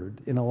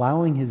inward and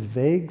allowing his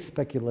vague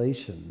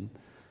speculation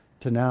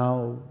to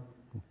now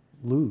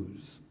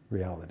lose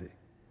reality.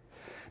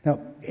 Now,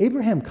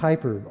 Abraham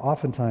Kuyper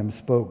oftentimes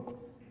spoke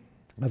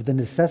of the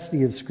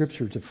necessity of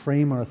Scripture to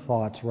frame our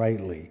thoughts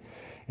rightly,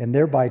 and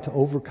thereby to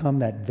overcome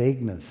that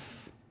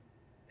vagueness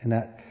and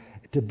that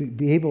to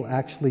be able to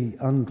actually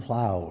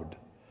uncloud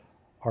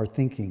our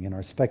thinking and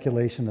our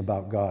speculation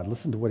about God.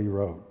 Listen to what he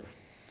wrote.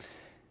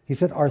 He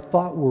said, "Our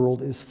thought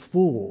world is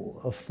full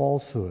of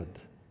falsehood,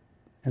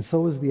 and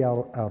so is the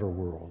outer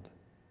world.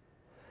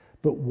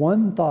 But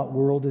one thought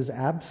world is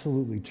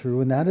absolutely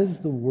true, and that is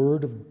the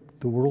world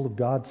of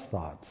God's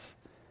thoughts.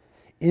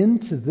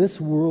 Into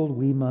this world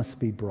we must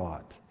be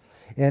brought,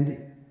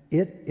 and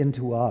it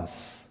into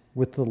us,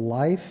 with the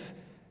life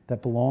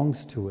that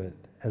belongs to it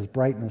as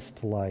brightness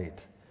to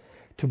light.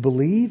 To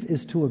believe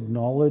is to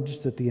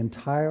acknowledge that the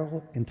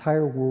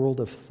entire world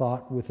of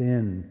thought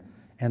within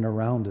and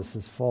around us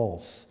is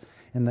false,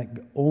 and that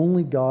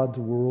only God's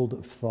world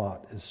of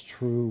thought is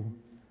true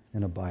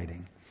and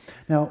abiding."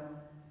 Now,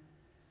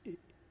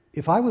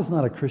 if I was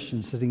not a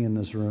Christian sitting in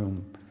this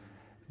room,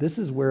 this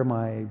is where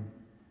my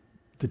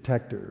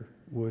detector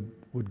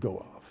would go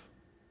off.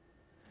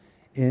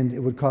 And it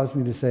would cause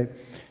me to say,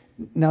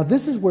 now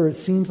this is where it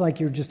seems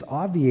like you're just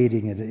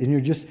obviating it, and you're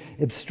just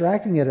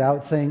abstracting it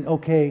out, saying,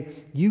 okay,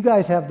 you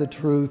guys have the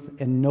truth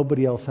and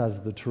nobody else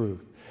has the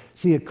truth.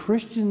 See, a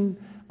Christian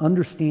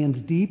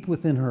understands deep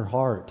within her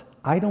heart,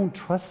 I don't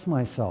trust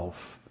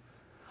myself.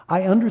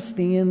 I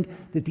understand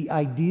that the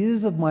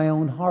ideas of my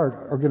own heart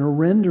are going to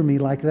render me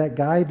like that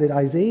guy that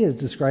Isaiah is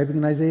describing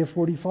in Isaiah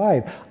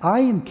 45. I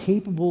am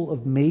capable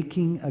of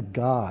making a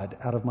God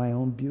out of my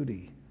own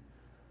beauty.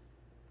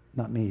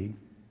 Not me.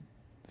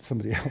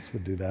 Somebody else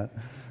would do that.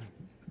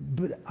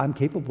 But I'm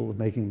capable of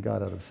making a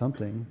God out of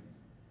something.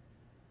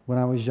 When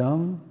I was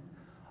young,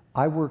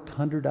 I worked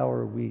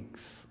 100-hour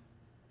weeks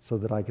so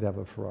that I could have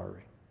a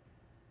Ferrari.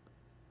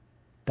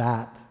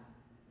 That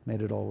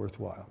made it all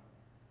worthwhile.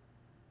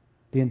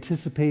 The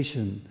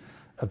anticipation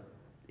of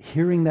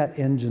hearing that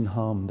engine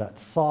hum, that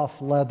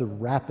soft leather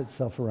wrap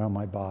itself around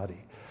my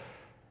body.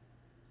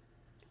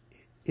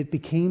 It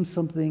became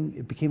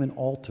an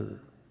altar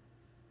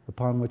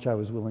upon which I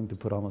was willing to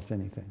put almost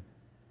anything.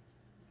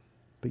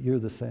 But you're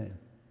the same.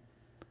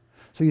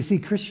 So you see,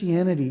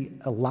 Christianity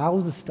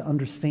allows us to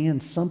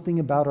understand something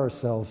about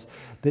ourselves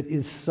that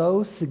is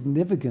so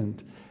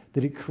significant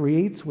that it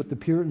creates what the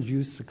Puritans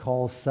used to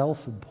call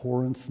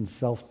self-abhorrence and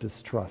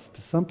self-distrust,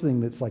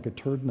 something that's like a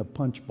turd in a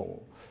punch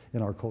bowl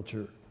in our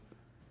culture.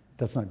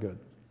 That's not good.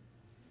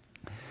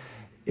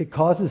 It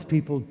causes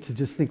people to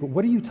just think, well,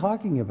 what are you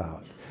talking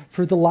about?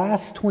 For the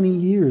last 20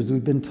 years,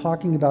 we've been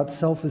talking about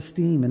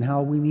self-esteem and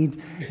how we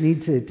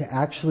need to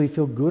actually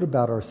feel good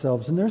about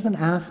ourselves. And there's an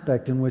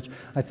aspect in which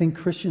I think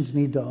Christians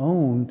need to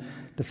own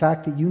the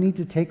fact that you need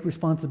to take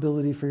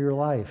responsibility for your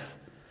life.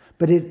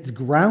 But it's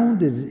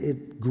grounded,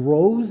 it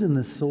grows in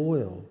the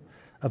soil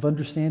of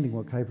understanding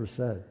what Kuyper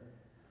said.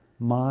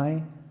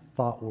 My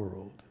thought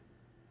world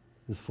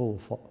is full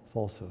of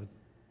falsehood.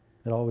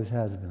 It always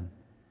has been.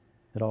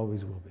 It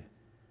always will be.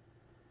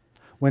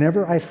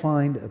 Whenever I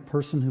find a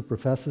person who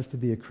professes to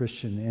be a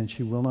Christian and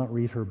she will not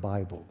read her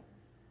Bible,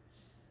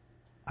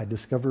 I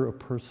discover a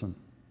person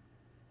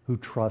who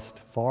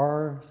trusts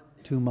far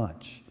too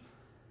much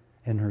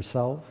in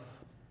herself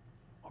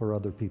or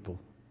other people.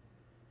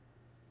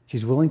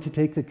 She's willing to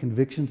take the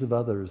convictions of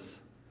others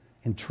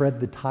and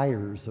tread the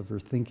tires of her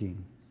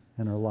thinking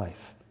and her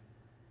life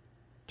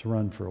to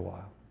run for a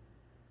while.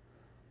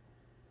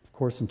 Of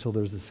course, until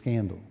there's a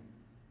scandal.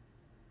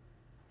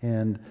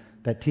 And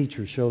that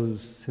teacher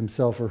shows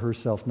himself or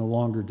herself no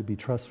longer to be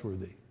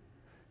trustworthy.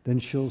 Then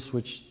she'll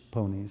switch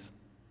ponies.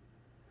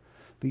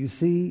 But you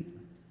see,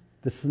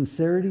 The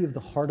sincerity of the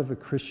heart of a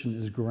Christian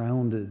is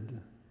grounded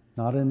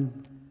not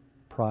in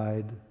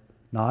pride,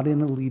 not in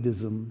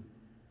elitism,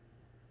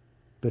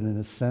 but in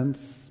a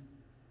sense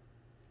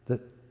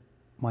that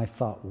my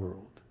thought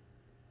world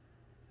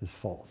is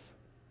false.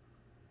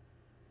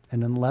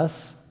 And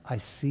unless I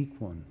seek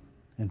one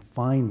and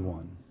find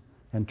one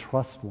and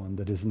trust one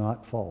that is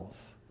not false,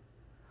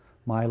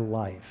 my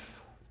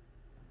life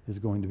is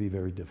going to be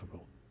very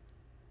difficult.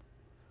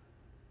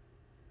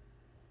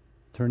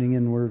 Turning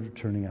inward or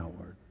turning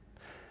outward.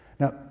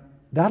 Now,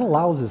 that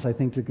allows us, I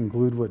think, to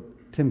conclude what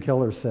Tim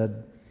Keller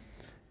said.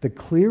 The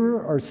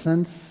clearer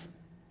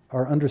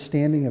our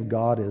understanding of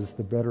God is,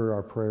 the better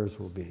our prayers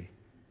will be.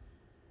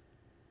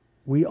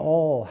 We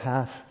all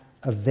have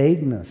a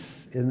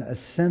vagueness, in a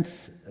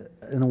sense,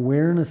 an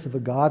awareness of a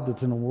God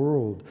that's in a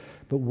world.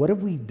 But what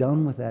have we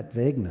done with that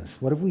vagueness?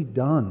 What have we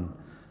done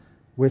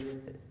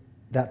with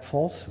that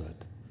falsehood?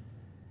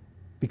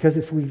 Because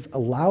if we've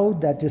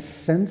allowed that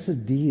just sense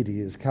of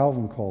deity, as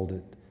Calvin called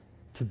it,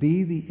 to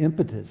be the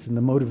impetus and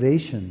the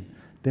motivation,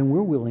 then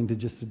we're willing to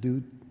just to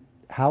do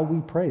how we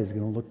pray is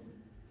going to look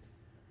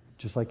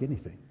just like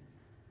anything.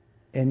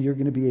 And you're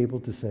going to be able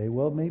to say,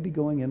 well, maybe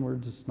going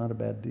inwards is not a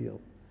bad deal.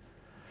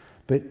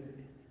 But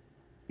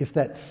if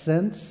that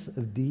sense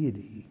of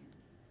deity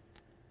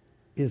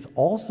is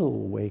also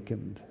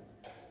awakened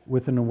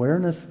with an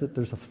awareness that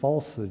there's a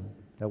falsehood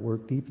that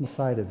works deep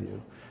inside of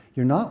you,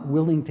 you're not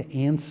willing to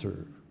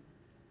answer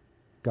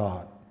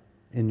God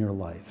in your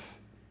life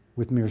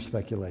with mere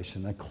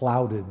speculation, a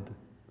clouded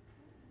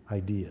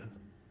idea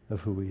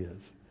of who he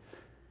is.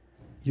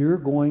 You're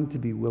going to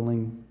be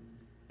willing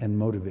and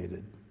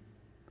motivated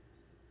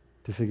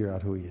to figure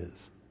out who he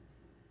is.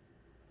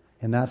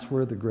 And that's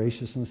where the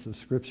graciousness of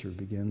Scripture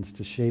begins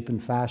to shape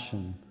and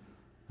fashion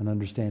an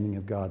understanding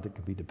of God that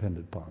can be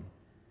depended upon.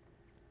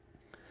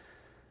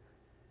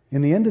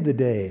 In the end of the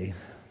day,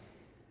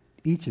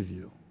 each of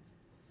you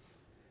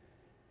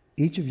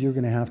are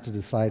going to have to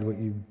decide what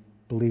you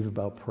believe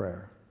about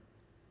prayer.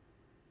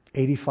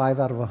 85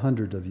 out of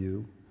 100 of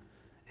you,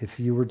 if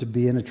you were to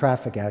be in a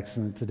traffic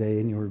accident today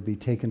and you were to be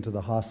taken to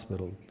the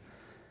hospital,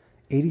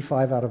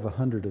 85 out of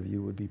 100 of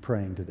you would be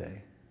praying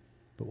today.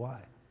 But why?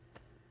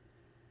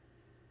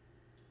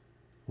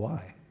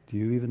 Why? Do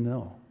you even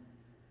know?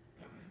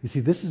 You see,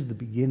 this is the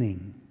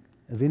beginning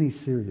of any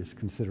serious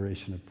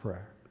consideration of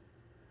prayer.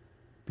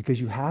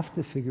 Because you have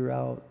to figure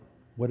out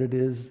what it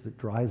is that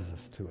drives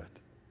us to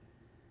it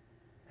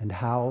and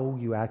how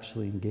you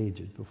actually engage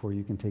it before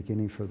you can take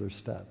any further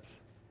steps.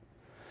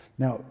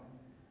 Now,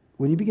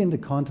 when you begin to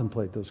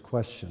contemplate those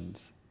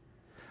questions,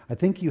 I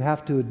think you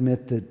have to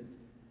admit that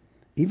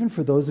even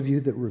for those of you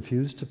that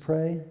refuse to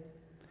pray,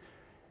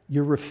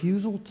 your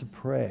refusal to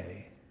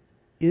pray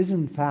is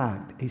in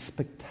fact a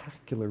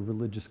spectacular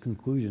religious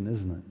conclusion,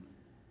 isn't it?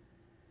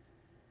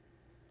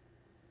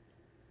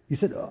 You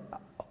said,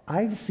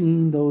 I've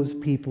seen those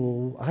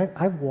people,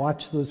 I've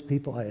watched those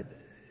people,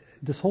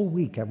 this whole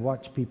week I've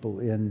watched people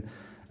in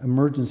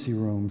emergency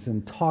rooms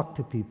and talked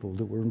to people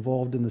that were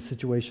involved in the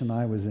situation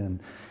I was in.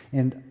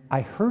 And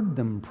I heard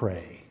them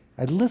pray.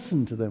 I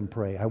listened to them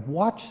pray. I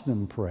watched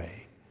them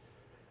pray.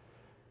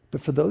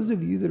 But for those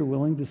of you that are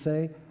willing to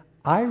say,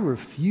 I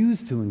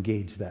refuse to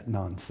engage that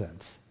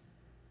nonsense,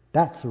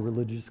 that's a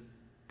religious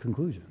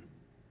conclusion.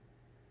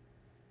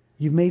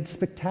 You've made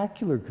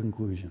spectacular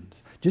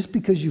conclusions. Just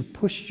because you've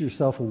pushed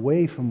yourself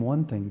away from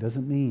one thing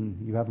doesn't mean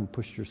you haven't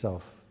pushed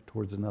yourself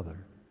towards another.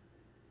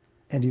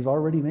 And you've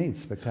already made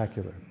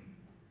spectacular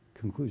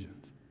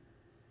conclusions.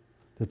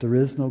 That there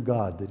is no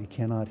God, that he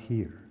cannot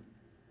hear.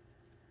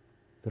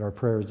 That our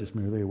prayer is just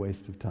merely a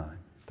waste of time.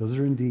 Those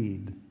are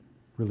indeed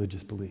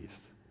religious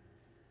beliefs.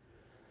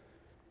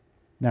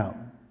 Now,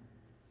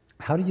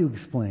 how do you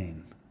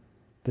explain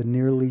the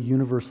nearly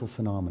universal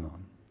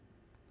phenomenon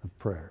of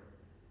prayer?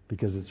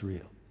 Because it's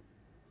real.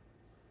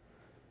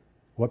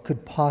 What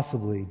could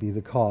possibly be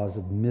the cause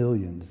of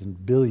millions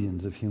and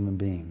billions of human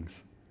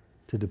beings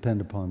to depend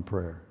upon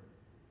prayer,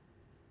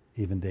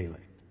 even daily?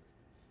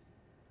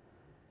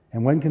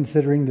 And when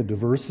considering the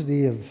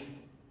diversity of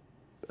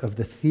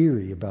the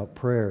theory about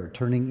prayer,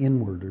 turning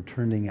inward or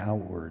turning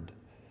outward,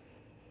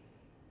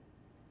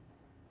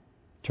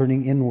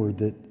 turning inward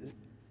that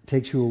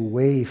takes you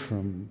away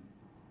from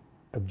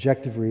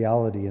objective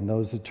reality and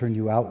those that turn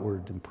you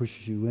outward and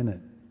pushes you in it,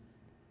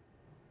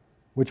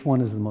 which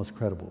one is the most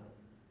credible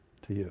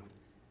to you?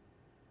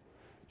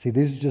 See,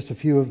 these are just a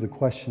few of the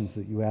questions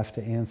that you have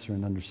to answer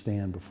and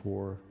understand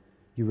before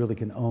you really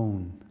can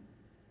own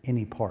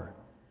any part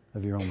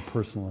of your own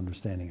personal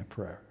understanding of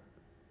prayer.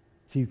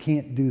 So you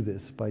can't do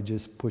this by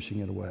just pushing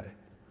it away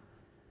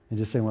and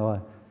just saying,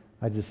 well,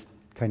 I just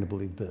kind of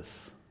believe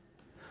this.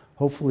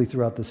 Hopefully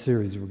throughout the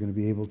series we're going to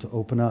be able to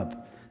open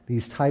up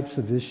these types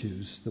of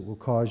issues that will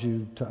cause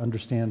you to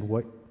understand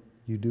what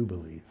you do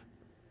believe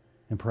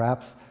and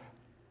perhaps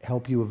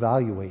help you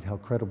evaluate how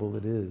credible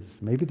it is.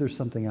 Maybe there's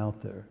something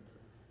out there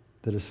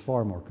that is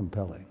far more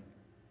compelling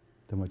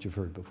than what you've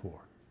heard before.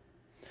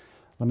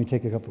 Let me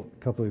take a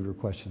couple of your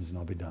questions and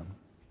I'll be done.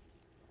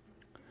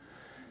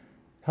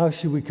 How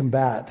should we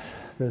combat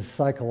the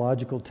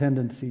psychological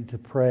tendency to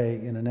pray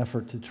in an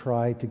effort to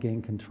try to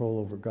gain control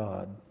over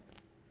God?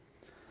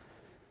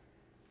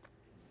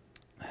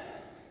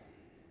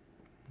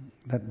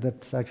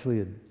 That's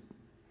actually a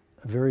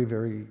very,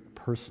 very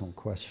personal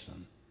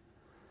question.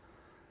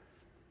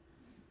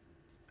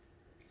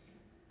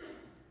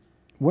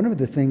 One of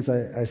the things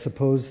I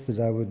suppose that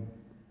I would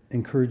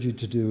encourage you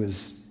to do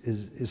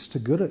is to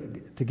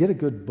get a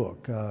good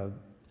book.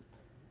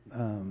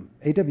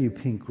 A.W.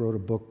 Pink wrote a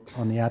book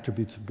on the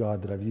attributes of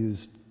God that I've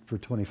used for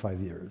 25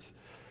 years.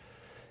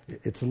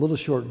 It's a little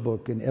short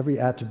book, and every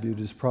attribute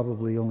is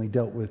probably only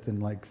dealt with in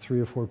like 3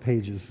 or 4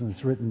 pages, and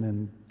it's written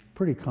in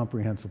pretty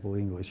comprehensible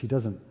English. He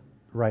doesn't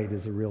write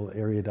as a real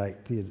erudite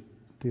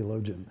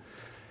theologian.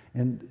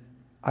 And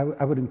I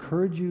would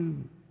encourage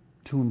you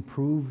to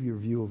improve your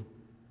view of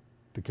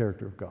the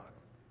character of God.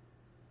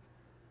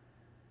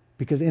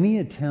 Because any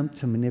attempt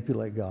to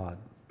manipulate God,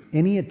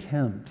 any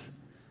attempt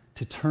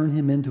to turn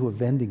him into a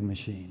vending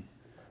machine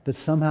that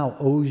somehow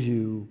owes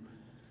you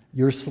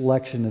your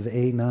selection of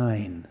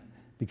A9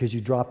 because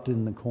you dropped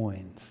in the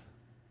coins,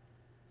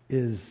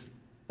 is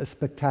a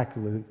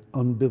spectacularly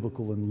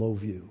unbiblical and low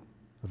view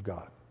of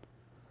God.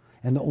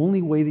 And the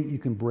only way that you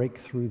can break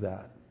through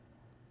that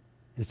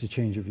is to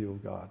change your view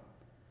of God.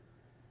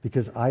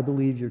 Because I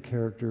believe your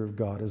character of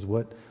God is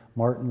what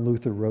Martin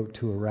Luther wrote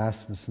to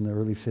Erasmus in the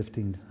early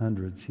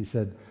 1500s. He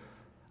said,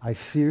 "I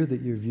fear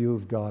that your view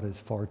of God is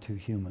far too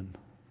human."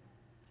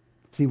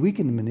 See, we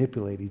can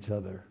manipulate each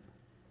other,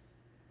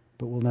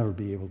 but we'll never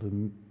be able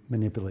to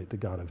manipulate the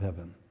God of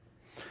heaven.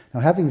 Now,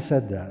 having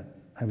said that,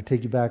 I would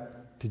take you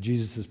back to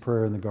Jesus'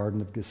 prayer in the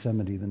Garden of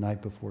Gethsemane the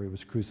night before he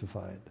was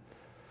crucified.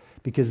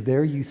 Because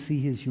there you see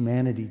his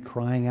humanity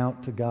crying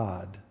out to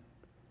God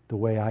the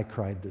way I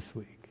cried this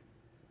week.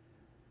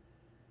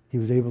 He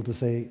was able to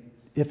say,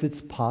 "If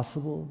it's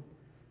possible,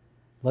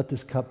 let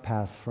this cup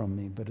pass from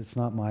me, but it's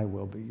not my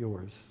will, but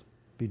yours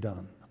be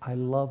done." I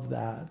love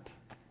that.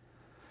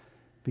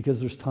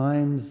 Because there's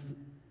times,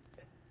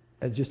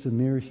 as just a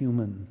mere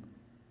human,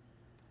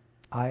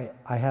 I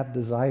have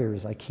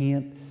desires. I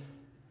can't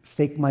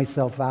fake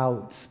myself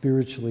out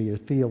spiritually or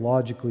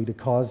theologically to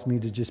cause me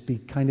to just be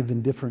kind of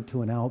indifferent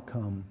to an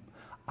outcome.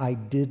 I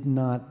did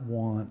not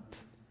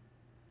want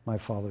my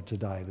father to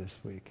die this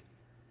week.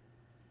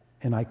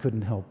 And I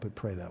couldn't help but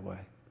pray that way.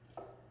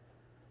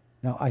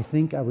 Now, I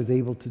think I was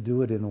able to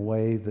do it in a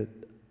way that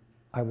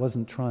I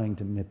wasn't trying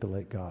to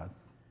manipulate God.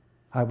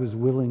 I was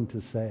willing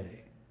to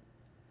say,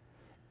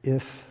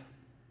 if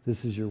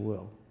this is your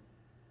will,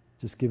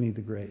 just give me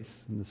the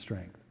grace and the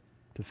strength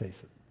to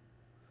face it.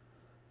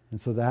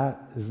 And so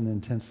that is an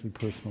intensely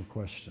personal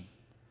question.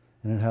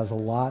 And it has a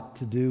lot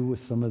to do with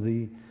some of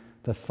the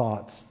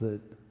thoughts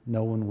that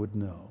no one would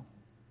know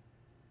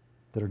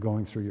that are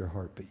going through your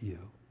heart but you.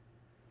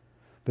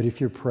 But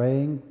if you're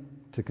praying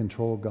to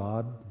control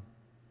God,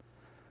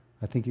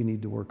 I think you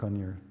need to work on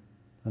your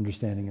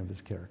understanding of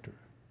his character.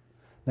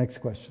 Next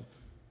question.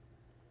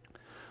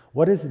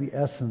 What is the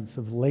essence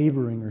of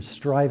laboring or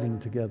striving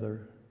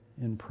together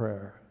in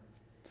prayer?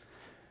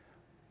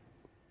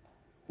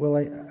 Well,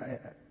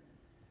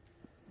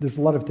 there's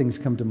a lot of things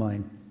come to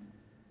mind.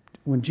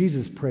 When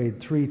Jesus prayed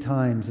 3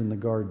 times in the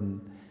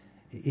garden,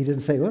 he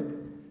didn't say,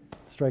 "Whoop,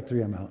 strike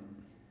 3, I'm out."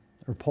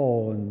 Or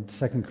Paul in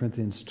 2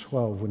 Corinthians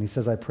 12, when he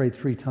says, "I prayed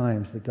 3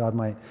 times that God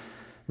might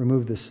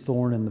remove this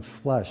thorn in the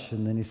flesh."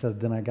 And then he said,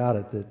 "Then I got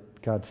it,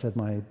 that God said,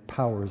 my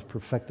power is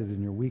perfected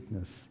in your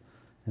weakness."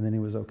 And then he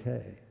was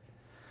okay.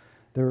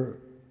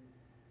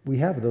 We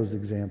have those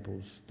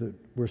examples that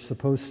we're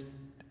supposed,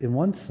 in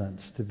one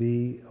sense, to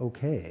be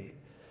okay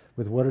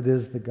with what it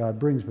is that God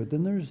brings. But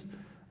then there's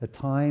a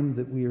time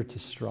that we are to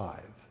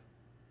strive.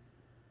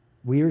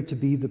 We are to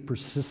be the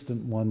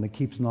persistent one that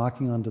keeps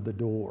knocking onto the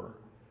door.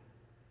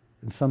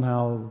 And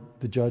somehow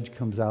the judge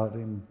comes out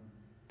and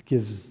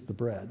gives the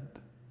bread.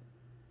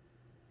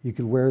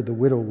 The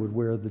widow would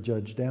wear the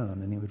judge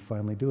down, and he would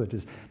finally do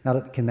it.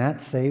 Now, can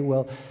that say,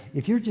 well,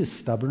 if you're just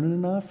stubborn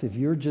enough, if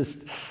you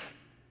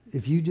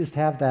just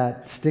have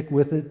that stick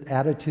with it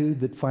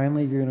attitude that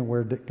finally you're going to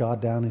wear God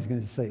down, he's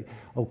going to say,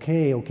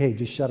 okay,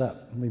 just shut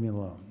up and leave me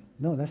alone.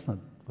 No, that's not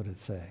what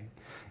it's saying.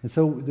 And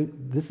so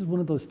this is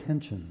one of those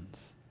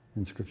tensions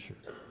in Scripture.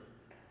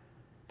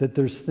 That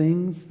there's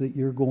things that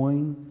you're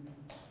going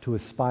to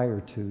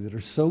aspire to that are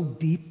so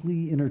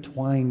deeply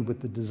intertwined with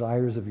the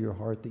desires of your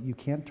heart that you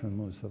can't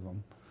turn loose of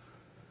them.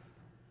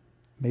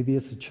 Maybe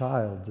it's a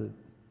child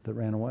that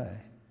ran away.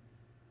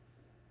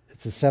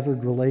 It's a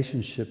severed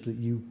relationship that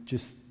you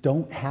just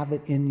don't have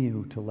it in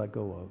you to let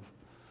go of.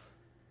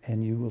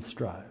 And you will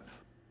strive.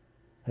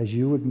 As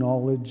you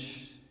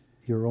acknowledge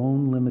your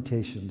own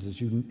limitations, as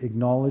you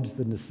acknowledge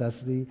the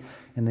necessity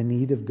and the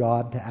need of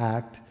God to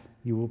act,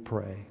 you will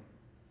pray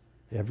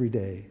every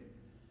day,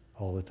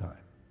 all the time.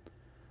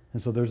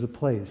 And so there's a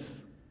place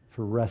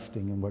for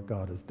resting in what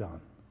God has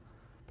done.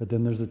 But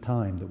then there's a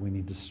time that we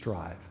need to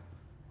strive,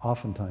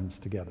 oftentimes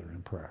together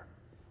in prayer.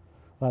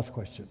 Last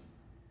question.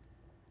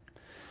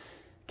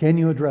 Can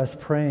you address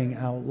praying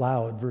out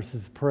loud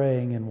versus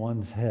praying in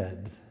one's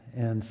head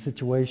and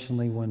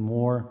situationally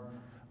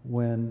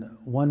when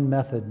one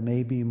method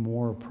may be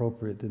more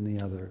appropriate than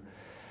the other.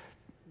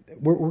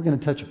 We're going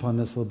to touch upon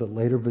this a little bit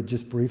later, but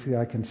just briefly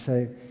I can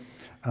say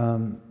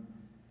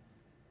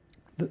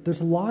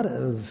there's a lot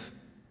of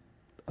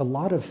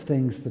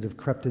things that have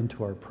crept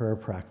into our prayer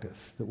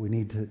practice that we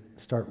need to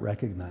start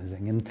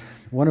recognizing. And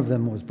one of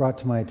them was brought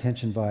to my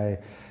attention by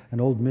an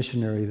old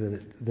missionary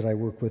that I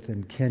work with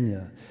in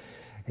Kenya.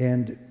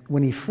 And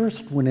when he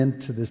first went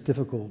into this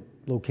difficult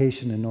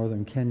location in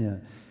northern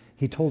Kenya,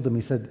 he told them,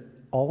 he said,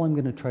 all I'm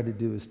going to try to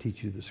do is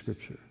teach you the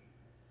scripture.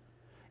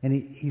 And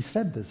he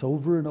said this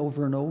over and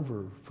over and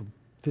over for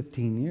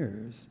 15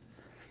 years.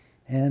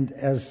 And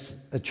as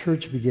a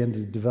church began to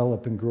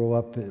develop and grow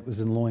up, it was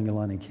in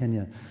Loingalani,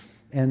 Kenya.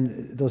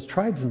 And those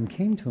tribesmen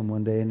came to him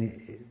one day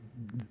and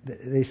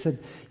they said,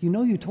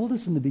 you told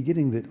us in the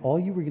beginning that all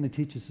you were going to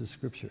teach us is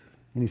scripture.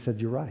 And he said,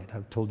 you're right.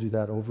 I've told you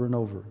that over and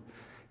over.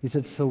 He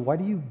said, so why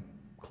do you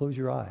close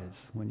your eyes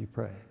when you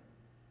pray?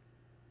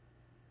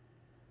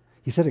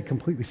 He said it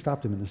completely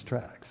stopped him in his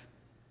tracks.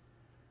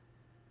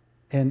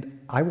 And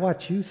I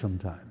watch you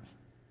sometimes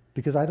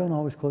because I don't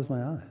always close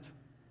my eyes.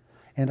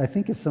 And I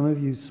think if some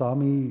of you saw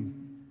me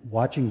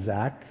watching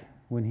Zach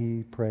when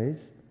he prays,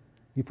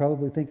 you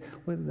probably think,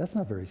 well, that's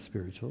not very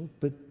spiritual.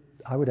 But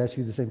I would ask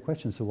you the same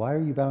question. So why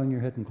are you bowing your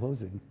head and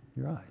closing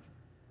your eyes?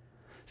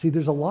 See,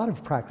 there's a lot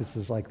of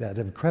practices like that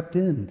have crept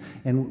in,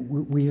 and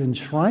we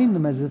enshrine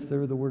them as if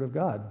they're the Word of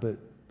God. But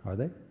are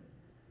they?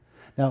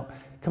 Now,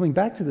 coming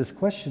back to this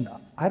question,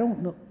 I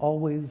don't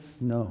always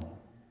know.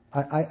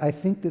 I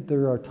think that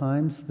there are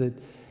times that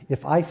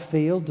if I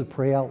failed to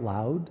pray out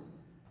loud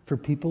for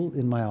people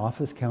in my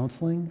office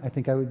counseling, I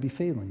think I would be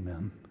failing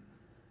them.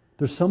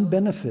 There's some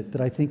benefit that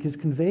I think is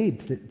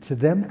conveyed to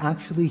them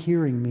actually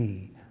hearing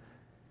me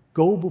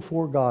go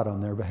before God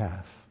on their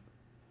behalf.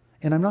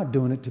 And I'm not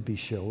doing it to be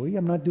showy.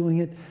 I'm not doing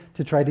it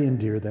to try to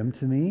endear them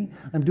to me.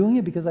 I'm doing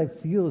it because I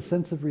feel a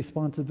sense of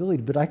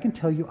responsibility. But I can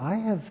tell you, I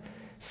have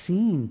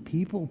seen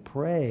people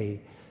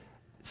pray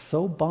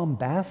so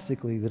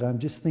bombastically that I'm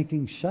just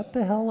thinking, shut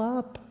the hell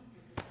up.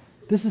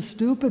 This is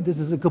stupid. This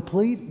is a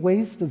complete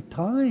waste of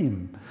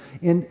time.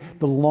 And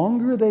the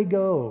longer they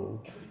go,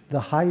 the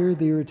higher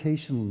the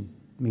irritation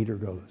meter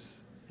goes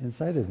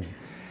inside of me.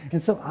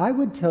 And so I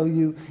would tell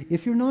you,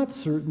 if you're not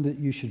certain that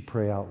you should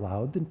pray out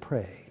loud, then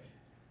pray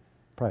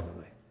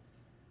privately.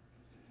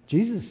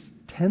 Jesus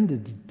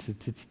tended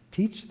to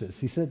teach this.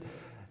 He said,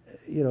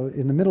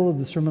 in the middle of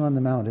the Sermon on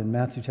the Mount in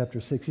Matthew chapter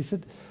 6, he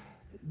said,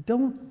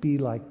 don't be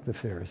like the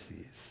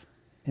Pharisees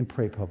and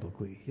pray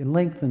publicly and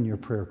lengthen your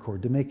prayer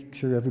cord to make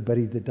sure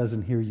everybody that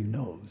doesn't hear you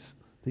knows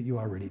that you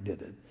already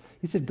did it.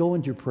 He said, go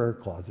into your prayer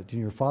closet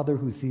and your Father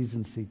who sees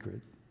in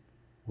secret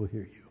will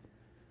hear you.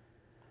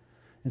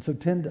 And so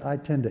I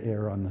tend to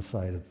err on the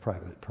side of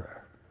private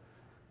prayer.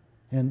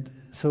 And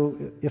so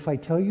if I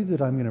tell you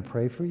that I'm going to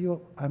pray for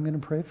you, I'm going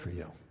to pray for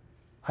you.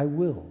 I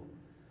will.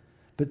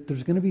 But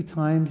there's going to be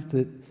times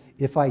that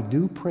if I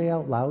do pray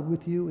out loud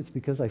with you, it's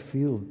because I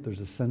feel there's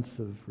a sense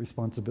of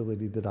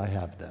responsibility that I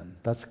have then.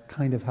 That's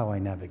kind of how I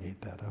navigate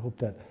that. I hope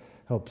that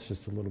helps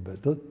just a little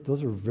bit.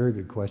 Those are very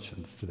good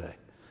questions today.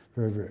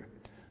 Very, very,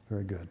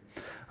 very good.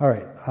 All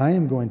right, I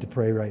am going to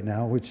pray right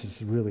now, which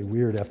is really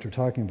weird after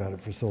talking about it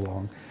for so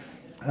long.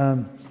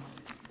 And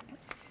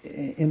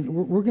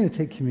we're going to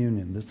take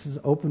communion. This is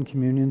open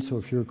communion, so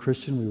if you're a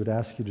Christian, we would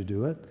ask you to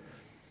do it.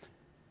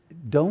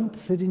 Don't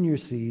sit in your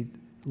seat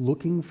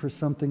looking for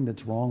something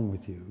that's wrong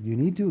with you. You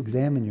need to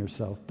examine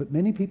yourself, but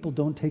many people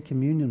don't take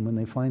communion when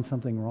they find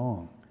something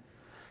wrong.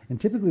 And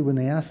typically when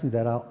they ask me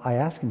that, I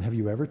ask them, have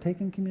you ever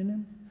taken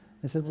communion?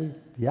 They said, well,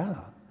 yeah.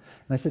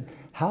 And I said,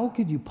 how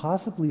could you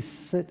possibly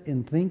sit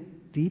and think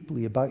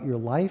deeply about your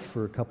life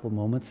for a couple of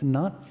moments and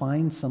not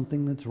find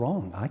something that's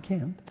wrong? I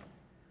can't.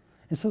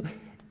 And so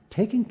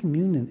taking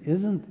communion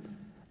isn't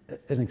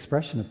an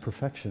expression of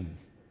perfection.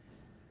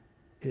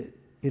 It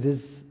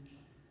is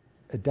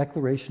a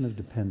declaration of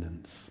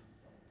dependence.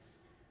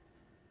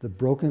 The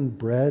broken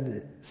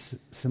bread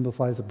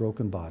symbolifies a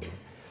broken body.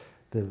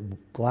 The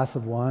glass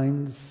of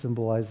wine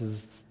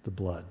symbolizes the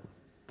blood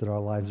that our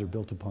lives are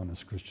built upon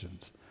as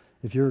Christians.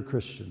 If you're a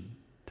Christian,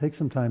 take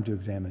some time to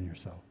examine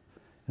yourself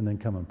and then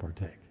come and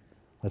partake.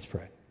 Let's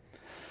pray.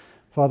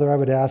 Father, I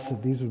would ask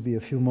that these would be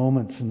a few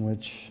moments in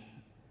which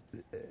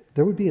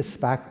there would be a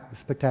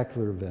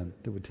spectacular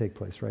event that would take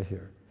place right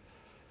here.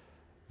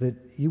 That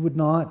you would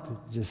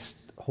not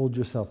just hold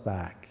yourself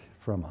back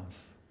from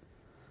us.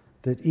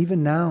 That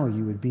even now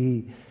you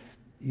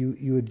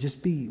would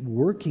just be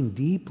working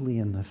deeply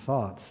in the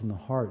thoughts and the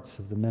hearts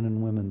of the men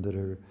and women that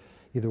are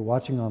either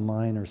watching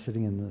online or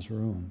sitting in this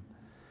room.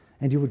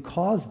 And you would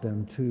cause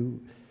them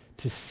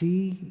to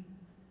see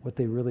what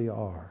they really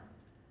are,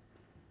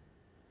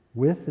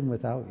 with and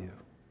without you.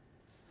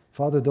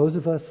 Father, those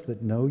of us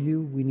that know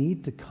you, we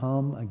need to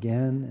come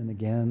again and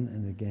again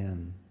and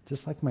again.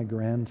 Just like my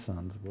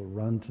grandsons will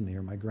run to me,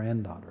 or my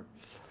granddaughter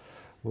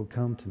will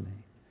come to me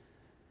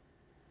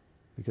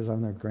because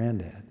I'm their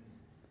granddad.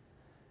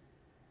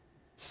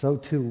 So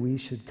too we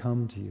should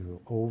come to you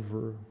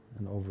over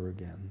and over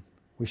again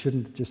We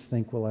shouldn't just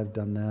think, well, I've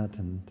done that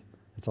and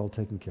it's all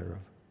taken care of.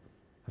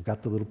 I've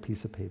got the little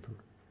piece of paper.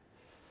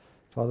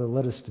 Father,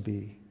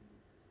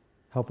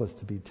 help us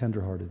to be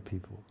tender-hearted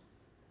people.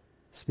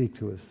 Speak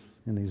to us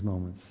in these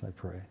moments, I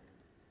pray.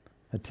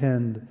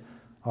 Attend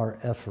our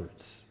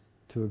efforts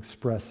to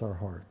express our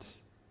hearts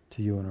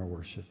to you in our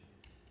worship.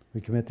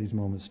 We commit these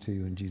moments to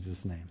you in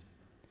Jesus' name.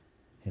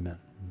 Amen.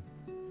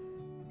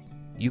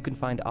 You can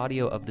find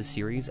audio of the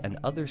series and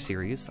other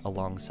series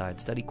alongside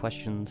study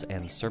questions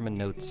and sermon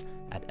notes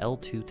at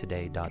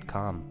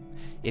l2today.com.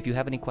 If you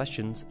have any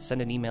questions,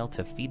 send an email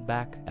to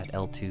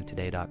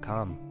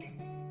feedback@l2today.com.